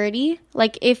immaturity.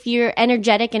 Like if you're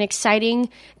energetic and exciting,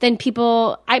 then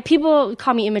people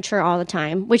call me immature all the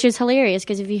time, which is hilarious,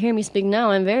 because if you hear me speak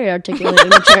now, I'm very articulate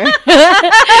and immature.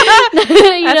 That's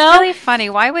really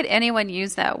funny. Why would anyone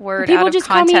use that word people out of just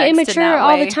context call me immature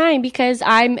all way? the time, because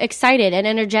I'm excited and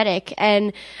energetic,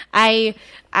 and I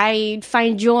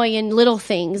find joy in little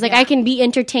things. Like I can be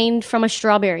entertained from a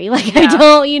strawberry. Like I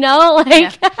don't,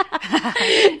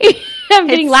 I'm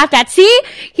getting laughed at. See?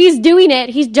 He's doing it.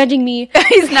 He's judging me.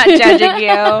 He's not judging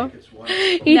you.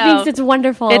 He thinks it's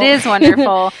wonderful. It is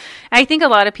wonderful. I think a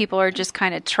lot of people are just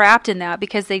kind of trapped in that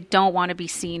because they don't want to be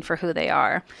seen for who they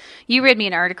are. You read me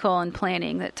an article in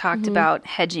Planning that talked about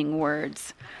hedging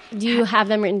words. Do you have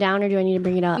them written down, or do I need to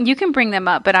bring it up? You can bring them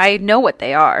up, but I know what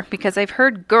they are because I've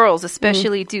heard girls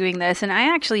especially doing this, and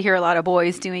I actually hear a lot of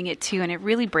boys doing it too, and it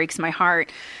really breaks my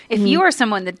heart. If you are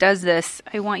someone that does this,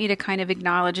 I want you to kind of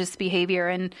acknowledge this behavior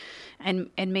and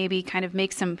maybe kind of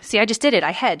make some... See, I just did it.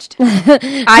 I hedged.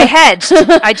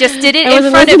 I just did it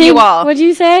in front of you all. What'd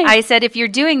you say? I said, if you're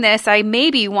doing this, I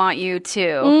maybe want you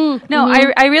to.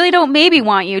 I really don't maybe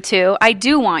want you to. I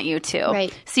do want you to.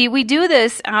 Right. See, we do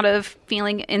this out of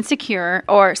feeling insecure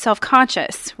or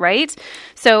self-conscious, right?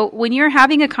 So when you're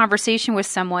having a conversation with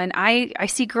someone, I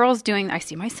see girls doing... I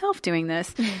see myself doing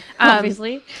this.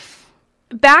 Obviously.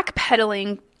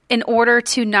 Backpedaling in order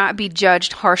to not be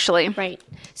judged harshly. Right.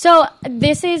 So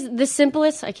this is the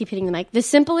simplest, I keep hitting the mic, the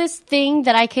simplest thing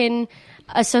that I can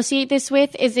associate this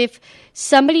with is if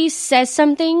somebody says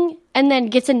something and then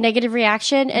gets a negative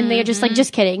reaction and they're just like,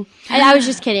 just kidding. I was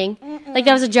just kidding. Like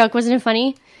that was a joke. Wasn't it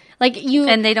funny? Like you,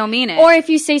 and they don't mean it. Or if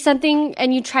you say something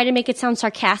and you try to make it sound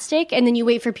sarcastic and then you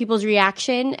wait for people's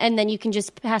reaction and then you can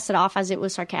just pass it off as it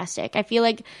was sarcastic. I feel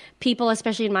like people,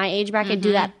 especially in my age bracket,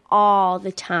 do that all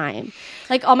the time.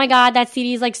 Like, oh my God, that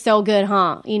CD is like so good,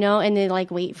 huh? You know, and then like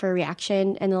wait for a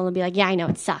reaction, and then they'll be like, yeah, I know,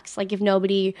 it sucks. Like if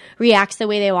nobody reacts the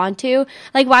way they want to,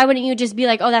 like why wouldn't you just be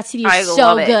like, oh, that CD is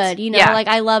so good, you know, like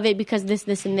I love it because this,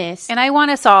 and this. And I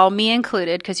want us all, me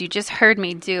included, because you just heard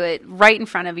me do it right in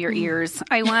front of your ears.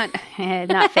 I want,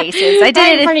 not faces, I did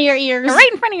right it in front of your ears. Right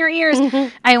in front of your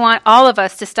ears. I want all of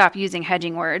us to stop using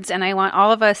hedging words, and I want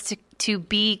all of us to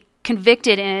be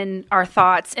convicted in our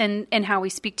thoughts and how we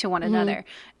speak to one another.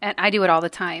 And I do it all the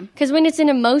time. Because when it's an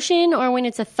emotion or when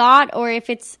it's a thought or if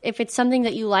it's something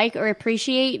that you like or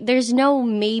appreciate, there's no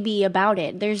maybe about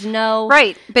it. There's no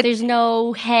but there's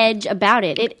no hedge about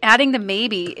it. Adding the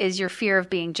maybe is your fear of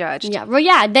being judged. Yeah. Well,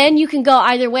 yeah. Then you can go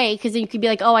either way because then you could be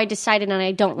like, oh, I decided and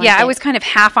I don't like it. Yeah, I was kind of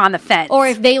half on the fence. Or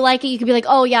if they like it, you could be like,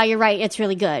 oh, yeah, you're right. It's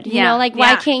really good. You know, like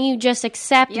why can't you just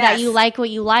accept that you like what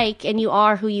you like and you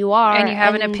are who you are? And you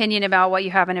have an opinion about what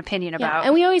you have an opinion about.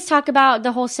 And we always talk about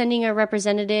the whole sending a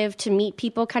representative to meet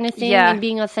people kind of thing and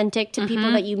being authentic to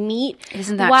people that you meet.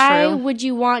 Isn't that Why true? would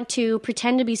you want to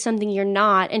pretend to be something you're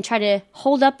not and try to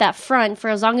hold up that front for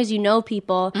as long as you know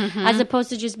people as opposed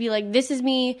to just be like, this is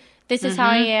me, this is how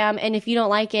I am, and if you don't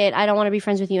like it, I don't want to be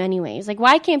friends with you anyways. Like,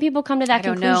 why can't people come to that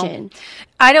conclusion?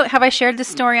 Have I shared this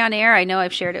story on air? I know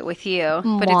I've shared it with you,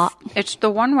 but it's the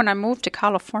one when I moved to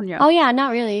California. Oh yeah,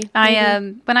 not really.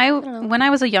 When I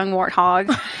was a young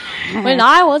warthog. When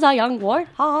I was a young warthog,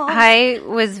 I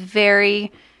was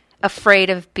very afraid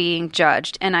of being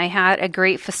judged, and I had a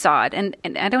great facade, and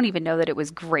I don't even know that it was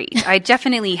great. I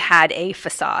definitely had a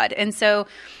facade, and so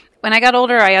when I got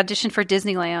older, I auditioned for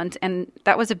Disneyland, and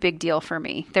that was a big deal for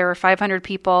me. There were 500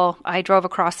 people. I drove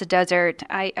across the desert.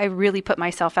 I really put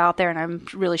myself out there, and I'm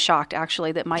really shocked,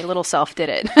 actually, that my little self did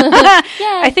it.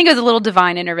 I think it was a little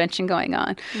divine intervention going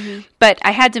on. But I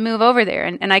had to move over there,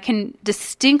 and I can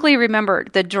distinctly remember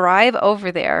the drive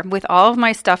over there with all of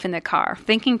my stuff in the car,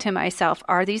 thinking to myself,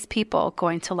 are these people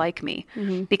going to like me?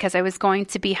 Because I was going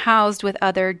to be housed with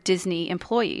other Disney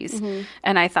employees.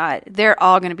 And I thought, they're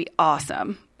all going to be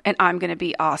awesome. And I'm going to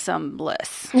be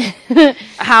awesomeless.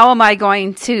 How am I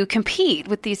going to compete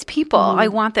with these people? I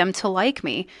want them to like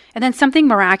me. And then something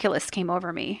miraculous came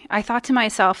over me. I thought to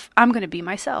myself, I'm going to be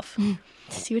myself.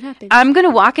 See what happens. I'm going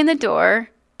to walk in the door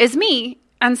as me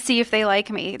and see if they like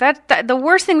me. That the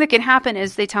worst thing that can happen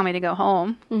is they tell me to go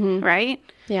home, right?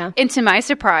 Yeah. And to my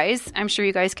surprise, I'm sure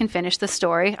you guys can finish the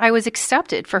story, I was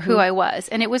accepted for who I was.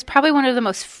 And it was probably one of the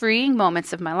most freeing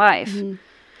moments of my life.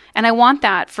 And I want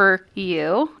that for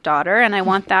you, daughter, and I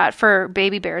want that for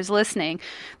baby bears listening,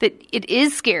 that it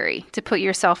is scary to put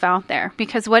yourself out there.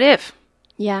 Because what if?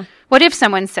 Yeah. What if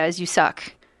someone says you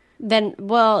suck? Then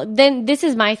this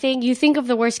is my thing. You think of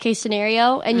the worst case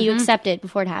scenario and you accept it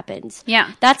before it happens.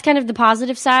 Yeah. That's kind of the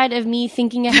positive side of me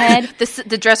thinking ahead.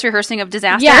 The dress rehearsing of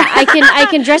disaster. Yeah, I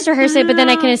can dress rehearse it, but then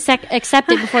I can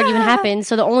accept it before it even happens.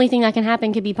 So the only thing that can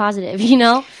happen could be positive, you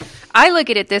know? I look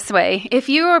at it this way. If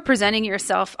you are presenting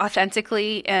yourself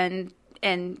authentically and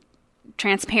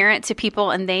transparent to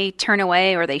people and they turn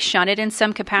away or they shun it in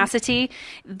some capacity,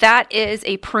 that is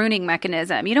a pruning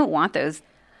mechanism. You don't want those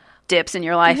dips in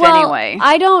your life anyway.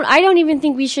 I don't even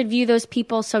think we should view those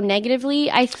people so negatively.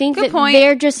 I think Good that point.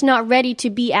 They're just not ready to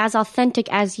be as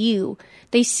authentic as you.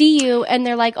 They see you and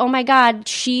they're like, oh my God,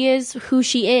 she is who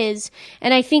she is.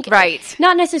 And I think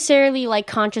not necessarily like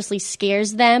consciously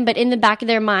scares them, but in the back of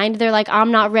their mind, they're like,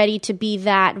 I'm not ready to be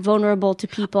that vulnerable to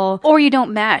people. Or you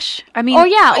don't mesh. I mean, or or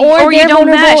their you don't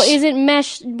vulnerable mesh. isn't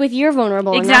meshed with your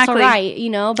vulnerable. Exactly. And that's all right, you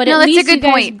know? But no, at that's least a good you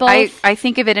guys point. both... I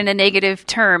think of it in a negative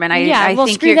term, and I think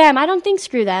screw them. I don't think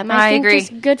screw them. I think agree.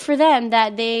 just good for them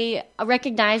that they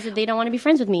recognize that they don't want to be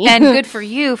friends with me. And good for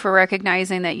you for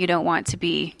recognizing that you don't want to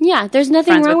be. Yeah, there's nothing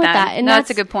friends wrong with them. that. And No,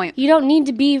 that's a good point. You don't need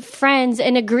to be friends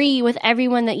and agree with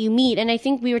everyone that you meet. And I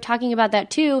think we were talking about that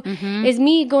too, is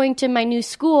me going to my new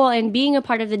school and being a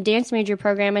part of the dance major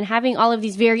program and having all of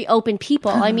these very open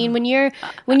people. I mean, when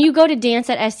you go to dance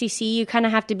at STC, you kind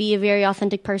of have to be a very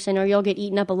authentic person or you'll get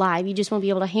eaten up alive. You just won't be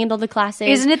able to handle the classes.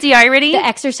 Isn't it the irony? The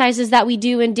exercises that we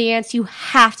do in dance, you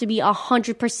have to be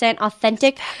 100%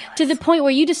 authentic to the point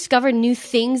where you discover new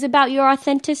things about your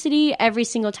authenticity every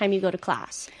single time you go to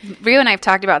class. Rio and I have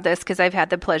talked about this because I've had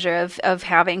the pleasure of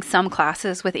having some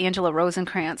classes with Angela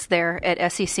Rosenkrantz there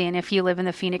at SEC. And if you live in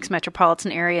the Phoenix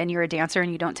metropolitan area and you're a dancer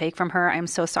and you don't take from her, I'm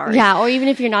so sorry. Yeah, or even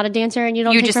if you're not a dancer and you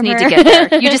don't take from her. You just need to get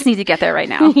there. You just need to get there right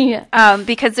now. Yeah.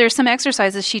 Because there's some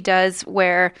exercises she does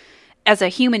where, as a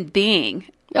human being,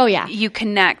 oh yeah, you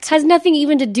connect. Has nothing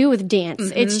even to do with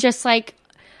dance. It's just like,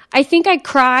 I think I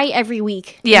cry every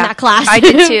week in Yeah, that class. I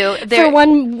did too. For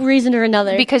one reason or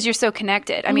another. Because you're so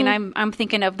connected. I mean, I'm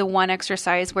thinking of the one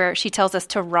exercise where she tells us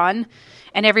to run,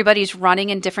 and everybody's running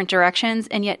in different directions,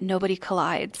 and yet nobody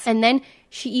collides. And then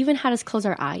she even had us close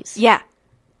our eyes. Yeah.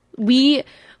 We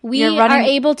are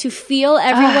able to feel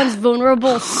everyone's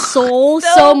vulnerable soul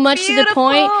so much to the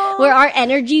point where our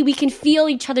energy, we can feel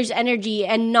each other's energy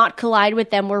and not collide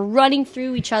with them. We're running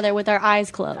through each other with our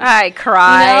eyes closed. I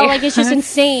cry. You know, like it's just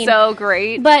insane. So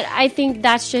great. But I think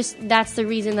that's the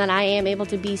reason that I am able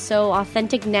to be so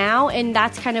authentic now, and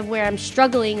that's kind of where I'm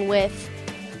struggling with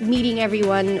meeting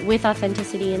everyone with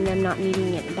authenticity and them not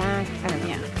needing it back. I don't know.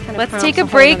 Yeah. Kind of Let's take a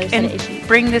break and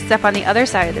bring this up on the other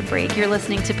side of the break. You're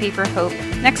listening to Paper Hope,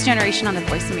 Next Generation on the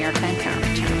Voice America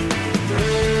Empowerment Channel.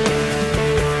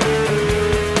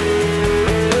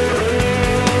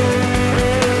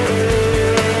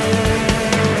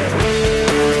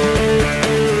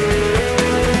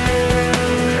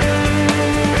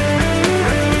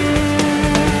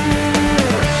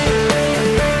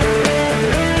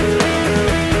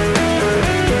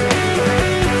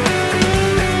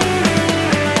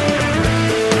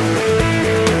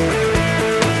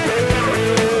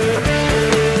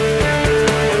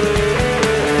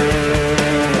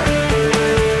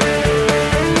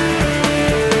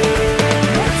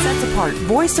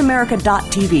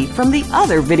 VoiceAmerica.tv from the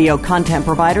other video content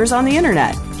providers on the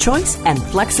internet. Choice and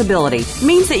flexibility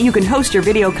means that you can host your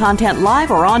video content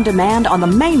live or on demand on the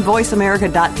main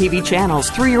VoiceAmerica.tv channels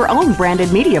through your own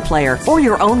branded media player or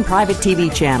your own private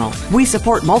TV channel. We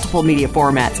support multiple media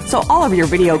formats, so all of your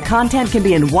video content can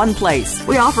be in one place.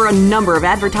 We offer a number of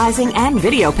advertising and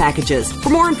video packages. For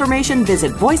more information,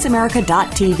 visit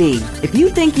VoiceAmerica.tv. If you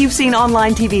think you've seen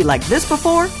online TV like this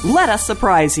before, let us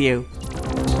surprise you.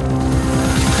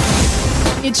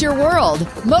 It's your world.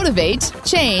 Motivate,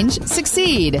 change,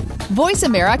 succeed.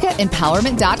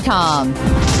 VoiceAmericaEmpowerment.com.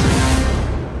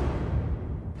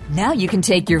 Now you can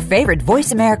take your favorite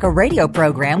Voice America radio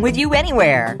program with you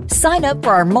anywhere. Sign up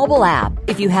for our mobile app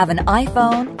if you have an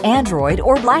iPhone, Android,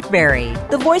 or BlackBerry.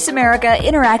 The Voice America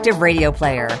Interactive Radio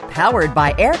Player, powered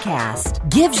by Aircast,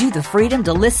 gives you the freedom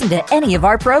to listen to any of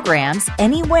our programs,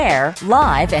 anywhere,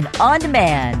 live and on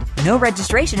demand. No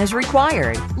registration is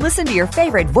required. Listen to your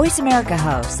favorite Voice America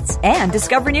hosts and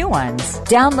discover new ones.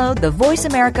 Download the Voice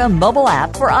America mobile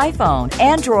app for iPhone,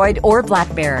 Android, or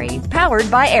BlackBerry, powered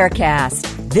by Aircast.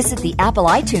 Visit the Apple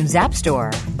iTunes App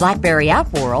Store, BlackBerry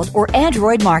App World, or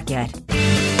Android Market.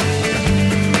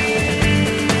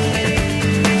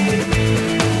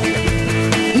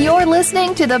 You're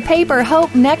listening to the Paper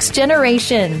Hope Next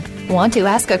Generation. Want to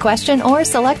ask a question or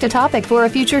select a topic for a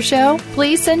future show?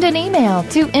 Please send an email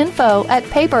to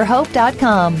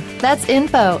info@paperhope.com. That's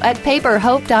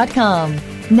info@paperhope.com.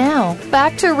 Now,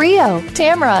 back to Rio,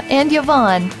 Tamra, and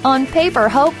Yvonne on Paper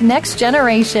Hope Next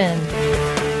Generation.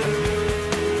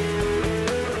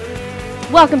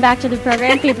 Welcome back to the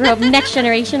program, Paper Hope Next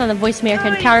Generation on the Voice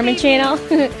America Empowerment Channel.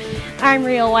 I'm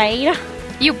Rio Wade.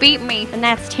 You beat me. And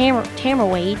that's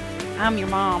Tamra Wade. I'm your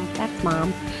mom. That's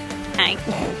Mom. Hi.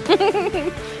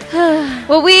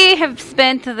 Well, we have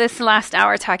spent this last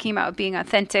hour talking about being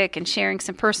authentic and sharing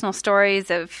some personal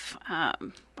stories of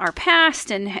our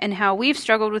past and how we've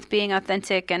struggled with being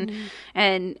authentic. And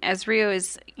as Rio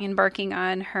is embarking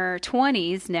on her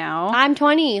 20s now. I'm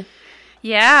 20.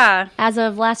 Yeah. As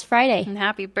of last Friday. And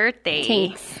happy birthday.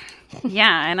 Thanks.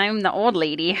 Yeah, and I'm the old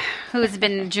lady who's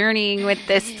been journeying with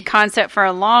this concept for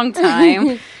a long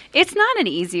time. It's not an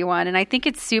easy one, and I think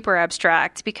it's super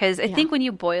abstract because I think when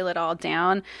you boil it all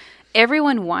down,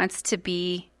 everyone wants to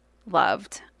be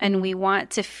loved, and we want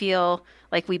to feel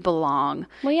like we belong.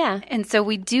 Well, yeah. And so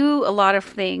we do a lot of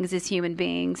things as human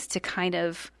beings to kind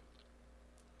of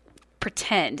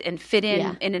pretend and fit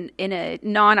in a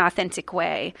non-authentic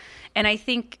way. And I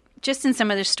think just in some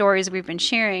of the stories we've been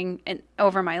sharing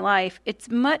over my life, it's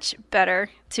much better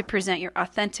to present your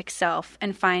authentic self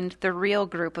and find the real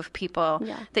group of people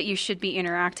that you should be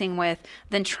interacting with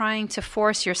than trying to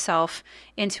force yourself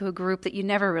into a group that you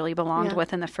never really belonged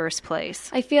with in the first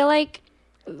place. I feel like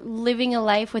living a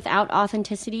life without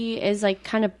authenticity is like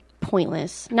kind of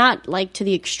pointless. Not like to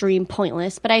the extreme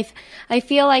pointless, but I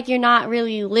feel like you're not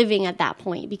really living at that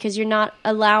point because you're not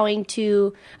allowing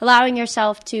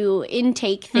yourself to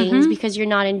intake things because you're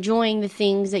not enjoying the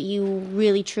things that you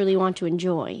really truly want to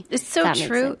enjoy. It's so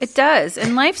true. It does.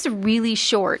 And life's really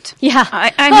short. Yeah.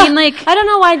 I mean, like, I don't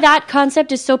know why that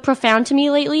concept is so profound to me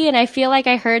lately, and I feel like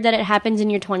I heard that it happens in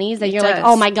your 20s that you're like,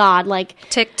 oh my God, like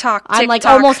TikTok. I'm like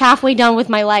almost halfway done with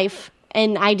my life.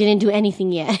 And I didn't do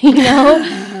anything yet, you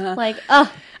know? Like,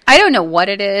 I don't know what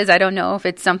it is. I don't know if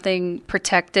it's something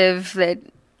protective that,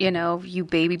 you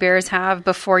baby bears have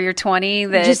before you're 20.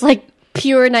 That just like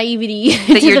pure naivety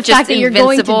that to you're the just fact that you're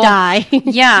going to invincible. die.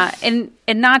 Yeah, and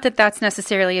not that that's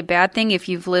necessarily a bad thing if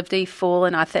you've lived a full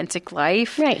and authentic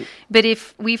life. Right. But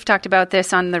if we've talked about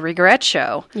this on the regret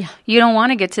show, you don't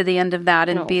want to get to the end of that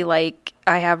and be like,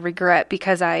 I have regret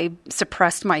because I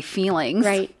suppressed my feelings.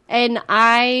 Right. And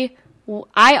I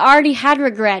already had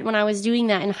regret when I was doing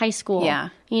that in high school. Yeah.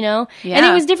 Yeah. And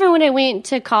it was different when I went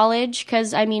to college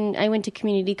because, I went to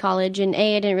community college and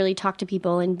A, I didn't really talk to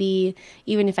people, and B,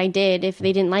 even if I did, if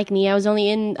they didn't like me, I was only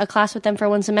in a class with them for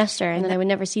one semester and then I would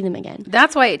never see them again.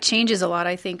 That's why it changes a lot,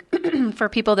 I think, for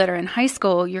people that are in high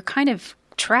school. You're kind of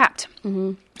trapped.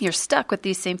 Mm-hmm. You're stuck with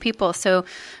these same people. So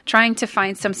trying to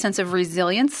find some sense of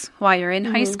resilience while you're in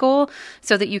high school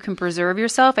so that you can preserve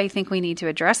yourself, I think we need to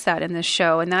address that in this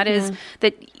show. And that is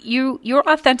that your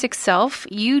authentic self,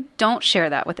 you don't share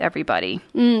that with everybody.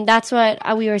 That's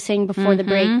what we were saying before the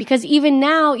break. Because even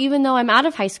now, even though I'm out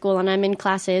of high school and I'm in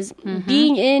classes,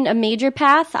 being in a major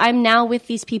path, I'm now with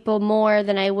these people more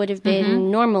than I would have been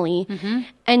normally.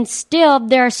 And still,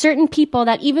 there are certain people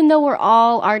that even though we're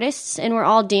all artists and we're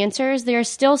all dancers, there are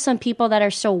still some people that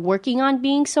are still working on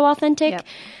being so authentic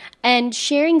and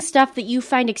sharing stuff that you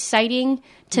find exciting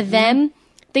to them.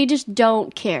 They just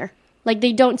don't care. Like,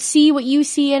 they don't see what you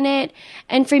see in it.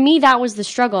 And for me, that was the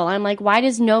struggle. I'm like, why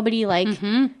does nobody like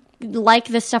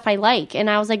the stuff I like? And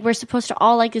I was like, we're supposed to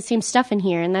all like the same stuff in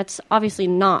here. And that's obviously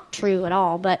not true at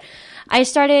all. But I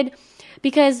started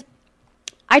because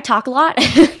I talk a lot.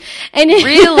 And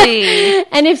Really?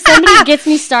 And if somebody gets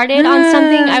me started on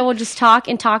something, I will just talk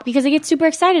and talk because I get super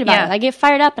excited about it. I get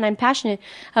fired up and I'm passionate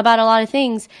about a lot of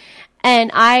things.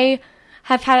 And I've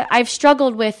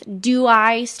struggled with, do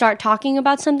I start talking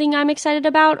about something I'm excited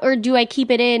about, or do I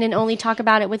keep it in and only talk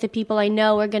about it with the people I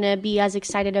know are going to be as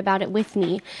excited about it with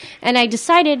me? And I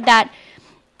decided that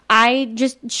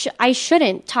I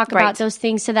shouldn't talk about those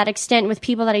things to that extent with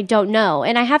people that I don't know.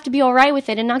 And I have to be all right with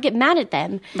it and not get mad at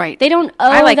them. Right. They don't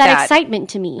owe that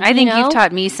excitement to me. I think you've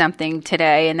taught me something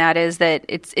today, and that is that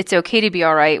it's okay to be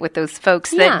all right with those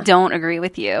folks that don't agree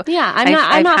with you. Yeah,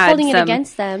 I'm not holding it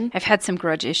against them. I've had some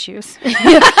grudge issues. You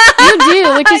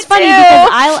do, which is funny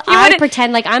because I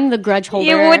pretend like I'm the grudge holder.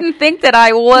 You wouldn't think that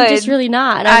I would. I'm just really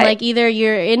not. I'm like, either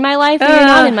you're in my life or you're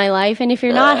not in my life. And if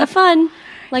you're not, have fun.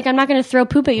 Like, I'm not going to throw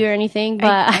poop at you or anything, but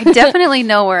I definitely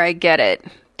know where I get it,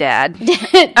 Dad.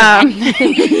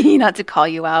 Not to call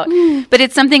you out, but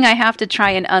it's something I have to try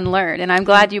and unlearn. And I'm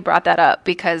glad you brought that up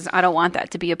because I don't want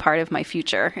that to be a part of my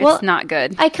future. It's not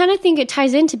good. I kind of think it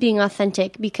ties into being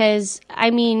authentic because,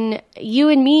 you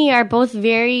and me are both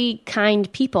very kind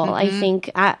people, I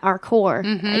think, at our core,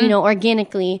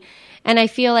 organically. And I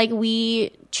feel like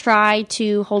we try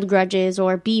to hold grudges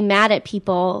or be mad at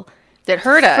people that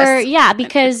hurt us.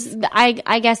 Because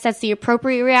I guess that's the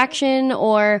appropriate reaction,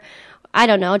 or I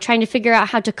don't know, trying to figure out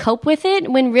how to cope with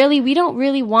it when really we don't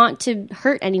really want to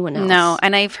hurt anyone else. No,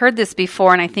 and I've heard this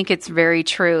before, and I think it's very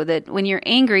true that when you're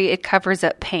angry, it covers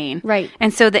up pain. Right.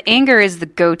 And so the anger is the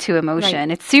go-to emotion.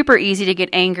 Right. It's super easy to get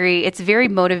angry. It's very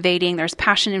motivating. There's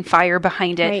passion and fire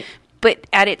behind it. Right. But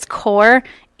at its core,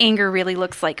 anger really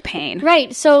looks like pain.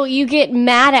 Right. So you get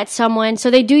mad at someone, so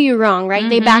they do you wrong, right?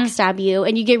 They backstab you,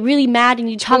 and you get really mad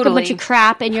and you talk a bunch of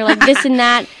crap, and you're like this and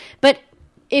that. But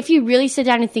if you really sit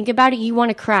down and think about it, you want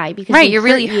to cry because you're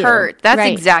really hurt. That's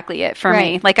exactly it for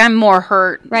me. Like, I'm more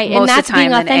hurt most and that's of the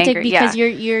time being authentic than because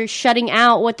you're shutting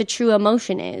out what the true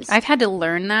emotion is. I've had to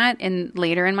learn that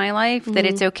later in my life, that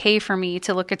it's okay for me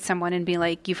to look at someone and be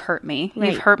like, you've hurt me.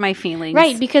 You've hurt my feelings.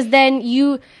 Right, because then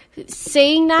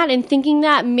saying that and thinking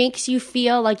that makes you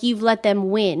feel like you've let them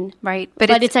win. Right. But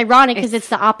it's ironic because it's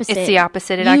the opposite. It's the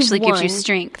opposite. It actually gives you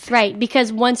strength. Right.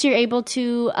 Because once you're able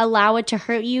to allow it to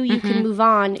hurt you, you can move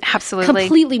on. Absolutely.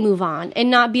 Completely move on.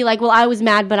 And not be like, well, I was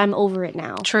mad, but I'm over it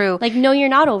now. True. Like, no, you're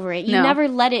not over it. You never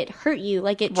let it hurt you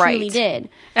like it truly did.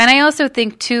 And I also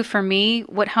think, too, for me,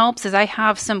 what helps is I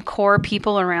have some core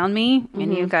people around me.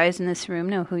 And you guys in this room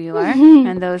know who you are.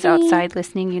 And those outside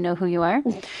listening, you know who you are.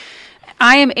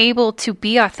 I am able to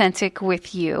be authentic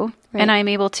with you, and I'm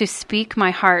able to speak my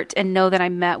heart and know that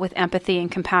I'm met with empathy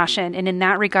and compassion. And in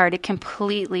that regard, it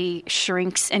completely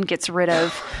shrinks and gets rid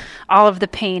of all of the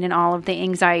pain and all of the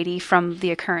anxiety from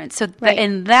the occurrence. So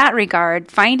in that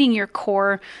regard, finding your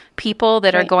core people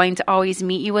that are going to always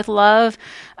meet you with love,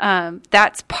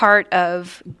 that's part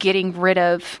of getting rid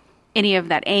of any of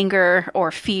that anger or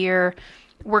fear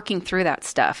working through that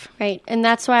stuff. Right. And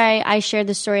that's why I shared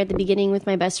the story at the beginning with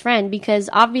my best friend, because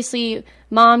obviously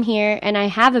mom here and I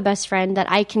have a best friend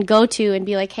that I can go to and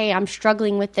be like, hey, I'm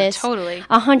struggling with this. Totally.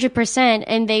 100%.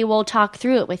 And they will talk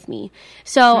through it with me.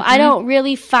 So I don't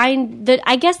really find that.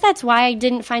 I guess that's why I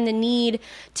didn't find the need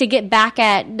to get back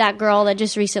at that girl that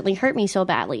just recently hurt me so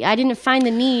badly. I didn't find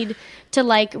the need to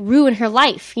like ruin her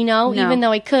life, No. even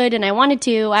though I could and I wanted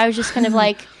to. I was just kind of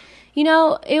like,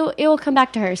 it will come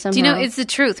back to her somehow. Do you know, it's the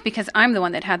truth, because I'm the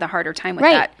one that had the harder time with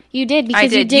right. that. You did, because I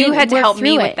did. you had to work help me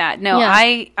through with it. that. No, Yeah.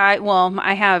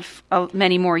 I have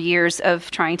many more years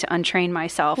of trying to untrain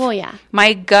myself. Well, yeah.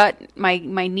 My gut, my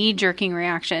knee-jerking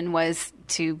reaction was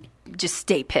to just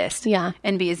stay pissed, Yeah.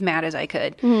 and be as mad as I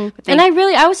could. And I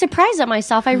was surprised at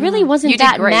myself. I really wasn't You did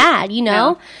that great. mad,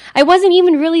 No. I wasn't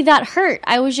even really that hurt.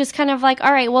 I was just kind of like,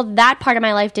 all right, well, that part of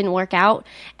my life didn't work out.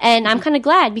 And I'm kind of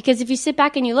glad, because if you sit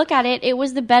back and you look at it, it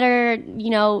was the better,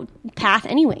 path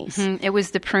anyways. It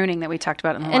was the pruning that we talked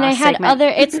about in the And I last had segment.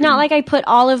 it's not like I put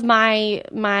all of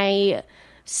my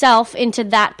self into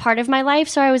that part of my life.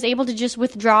 So I was able to just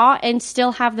withdraw and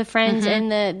still have the friends and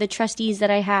the trustees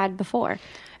that I had before.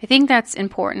 I think that's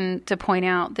important to point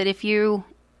out, that if you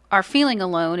are feeling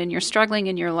alone and you're struggling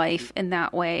in your life in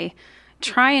that way,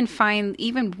 try and find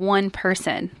even one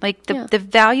person, like the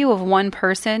value of one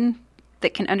person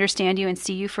that can understand you and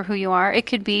see you for who you are. It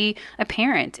could be a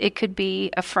parent. It could be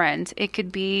a friend. It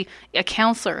could be a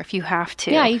counselor if you have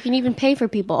to. Yeah, you can even pay for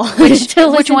people. Which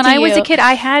when I was a kid,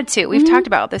 I had to. We've talked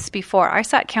about this before. I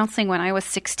sought counseling when I was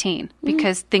 16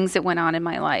 because things that went on in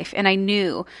my life. And I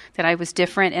knew that I was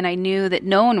different, and I knew that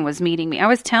no one was meeting me. I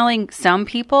was telling some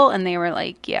people, and they were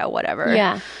like, yeah, whatever.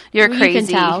 Yeah. You're Well, you can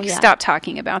crazy. tell, yeah. Stop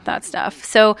talking about that stuff.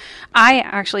 So I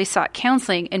actually sought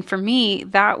counseling. And for me,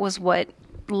 that was what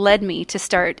led me to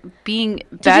start being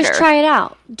better. Just try it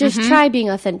out. Just try being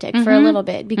authentic for a little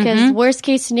bit, because worst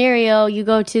case scenario, you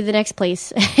go to the next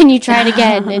place and you try it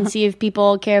again and see if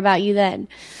people care about you then.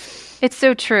 It's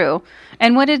so true.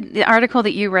 And what did the article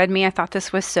that you read me, I thought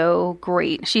this was so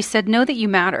great. She said, know that you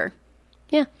matter.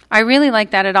 Yeah. I really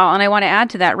like that at all. And I want to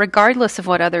add to that, regardless of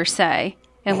what others say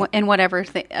and whatever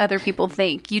other people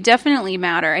think, you definitely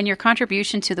matter. And your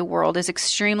contribution to the world is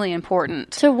extremely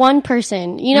important. To one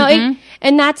person,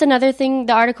 and that's another thing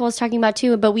the article is talking about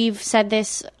too, but we've said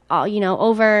this,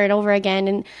 over and over again.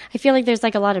 And I feel like there's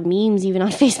like a lot of memes even on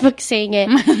Facebook saying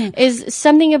it, is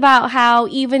something about how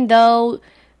even though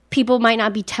people might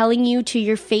not be telling you to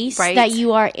your face Right. that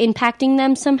you are impacting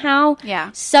them somehow,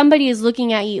 somebody is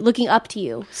looking at you, looking up to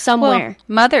you somewhere. Well,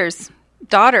 mothers,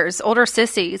 daughters, older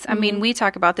sissies. I mean, we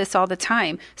talk about this all the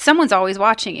time. Someone's always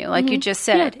watching you, like you just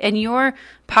said. And your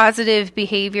positive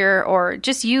behavior, or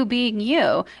just you being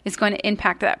you, is going to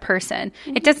impact that person.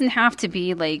 It doesn't have to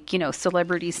be like,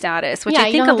 celebrity status, which I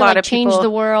think you don't a have to, lot of change people the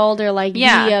world or like be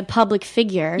a public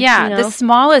figure. Yeah, the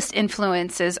smallest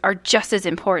influences are just as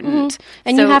important.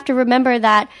 And you have to remember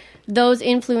that those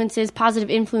influences, positive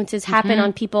influences, happen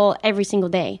on people every single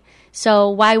day. So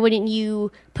why wouldn't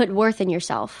you put worth in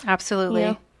yourself?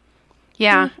 Absolutely.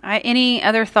 Yeah. Any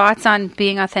other thoughts on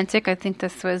being authentic? I think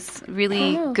this was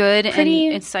really good and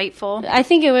insightful. I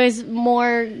think it was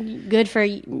more good for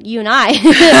you and I,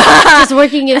 just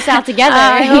working this out together.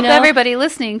 I hope everybody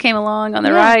listening came along on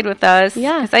the ride with us.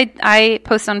 Yeah. Because I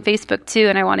post on Facebook too,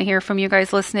 and I want to hear from you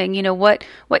guys listening. What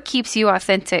keeps you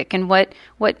authentic, and what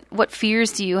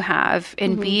fears do you have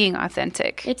in being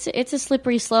authentic? It's a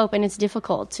slippery slope, and it's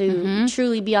difficult to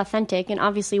truly be authentic. And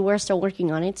obviously, we're still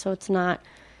working on it, so it's not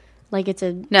like it's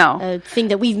a thing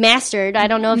that we've mastered. I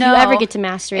don't know if you ever get to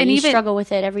master it. And you struggle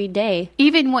with it every day.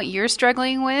 Even what you're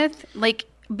struggling with, like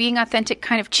being authentic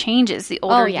kind of changes the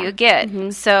older you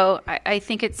get. So I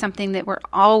think it's something that we're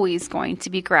always going to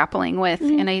be grappling with.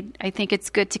 And I think it's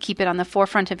good to keep it on the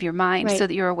forefront of your mind so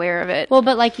that you're aware of it. Well,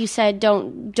 but like you said,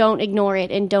 don't ignore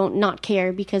it and don't not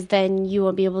care, because then you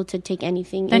won't be able to take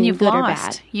anything then you've good lost.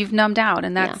 or bad. You've numbed out,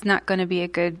 and that's not going to be a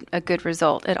good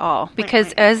result at all.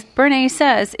 Because as Brene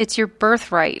says, it's your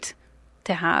birthright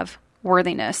to have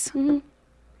worthiness.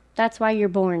 That's why you're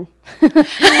born.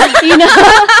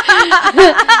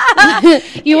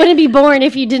 You wouldn't be born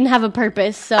if you didn't have a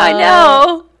purpose. So I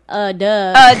know. Duh.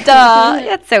 Duh.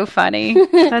 That's so funny.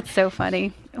 That's so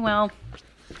funny. Well,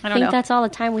 I don't know. That's all the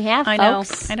time we have, I know.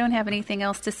 folks. I don't have anything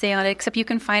else to say on it, except you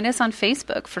can find us on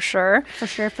Facebook for sure. For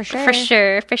sure. For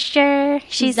sure.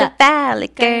 She's a valley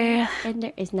girl. And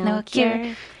there is no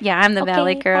cure. Yeah, I'm the Okay,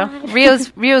 valley girl. bye.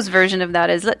 Rio's version of that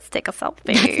is let's take a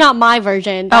selfie. That's not my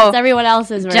version. That's everyone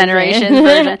else's version. Generation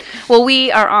version. Well,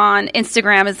 we are on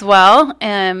Instagram as well.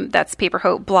 That's Paper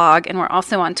Hope Blog, and we're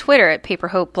also on Twitter at Paper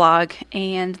Hope Blog,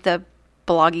 and the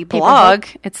bloggy blog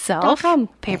itself, .com.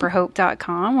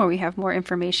 paperhope.com, where we have more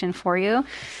information for you.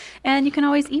 And you can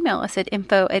always email us at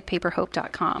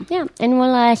info@paperhope.com. Yeah, and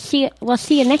we'll see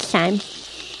you next time.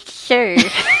 Sure.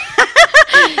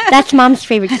 That's Mom's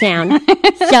favorite sound.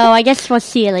 So I guess we'll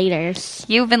see you later.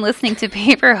 You've been listening to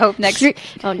Paper Hope Next.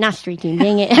 Not streaking.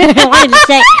 Dang it! I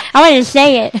wanted to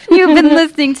say it. You've been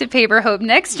listening to Paper Hope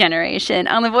Next Generation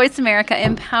on the Voice America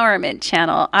Empowerment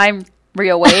Channel. I'm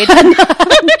Rio Wade. No,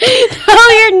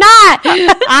 you're not.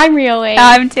 I'm Rio Wade.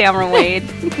 I'm Tamra Wade.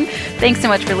 Thanks so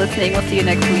much for listening. We'll see you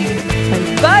next week.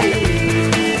 Bye.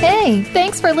 Hey,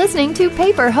 thanks for listening to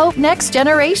Paper Hope Next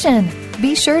Generation.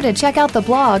 Be sure to check out the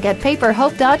blog at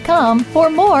paperhope.com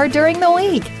for more during the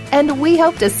week. And we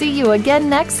hope to see you again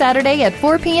next Saturday at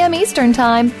 4 p.m. Eastern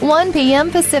Time, 1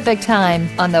 p.m. Pacific Time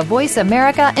on the Voice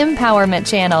America Empowerment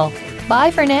Channel.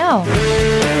 Bye for now.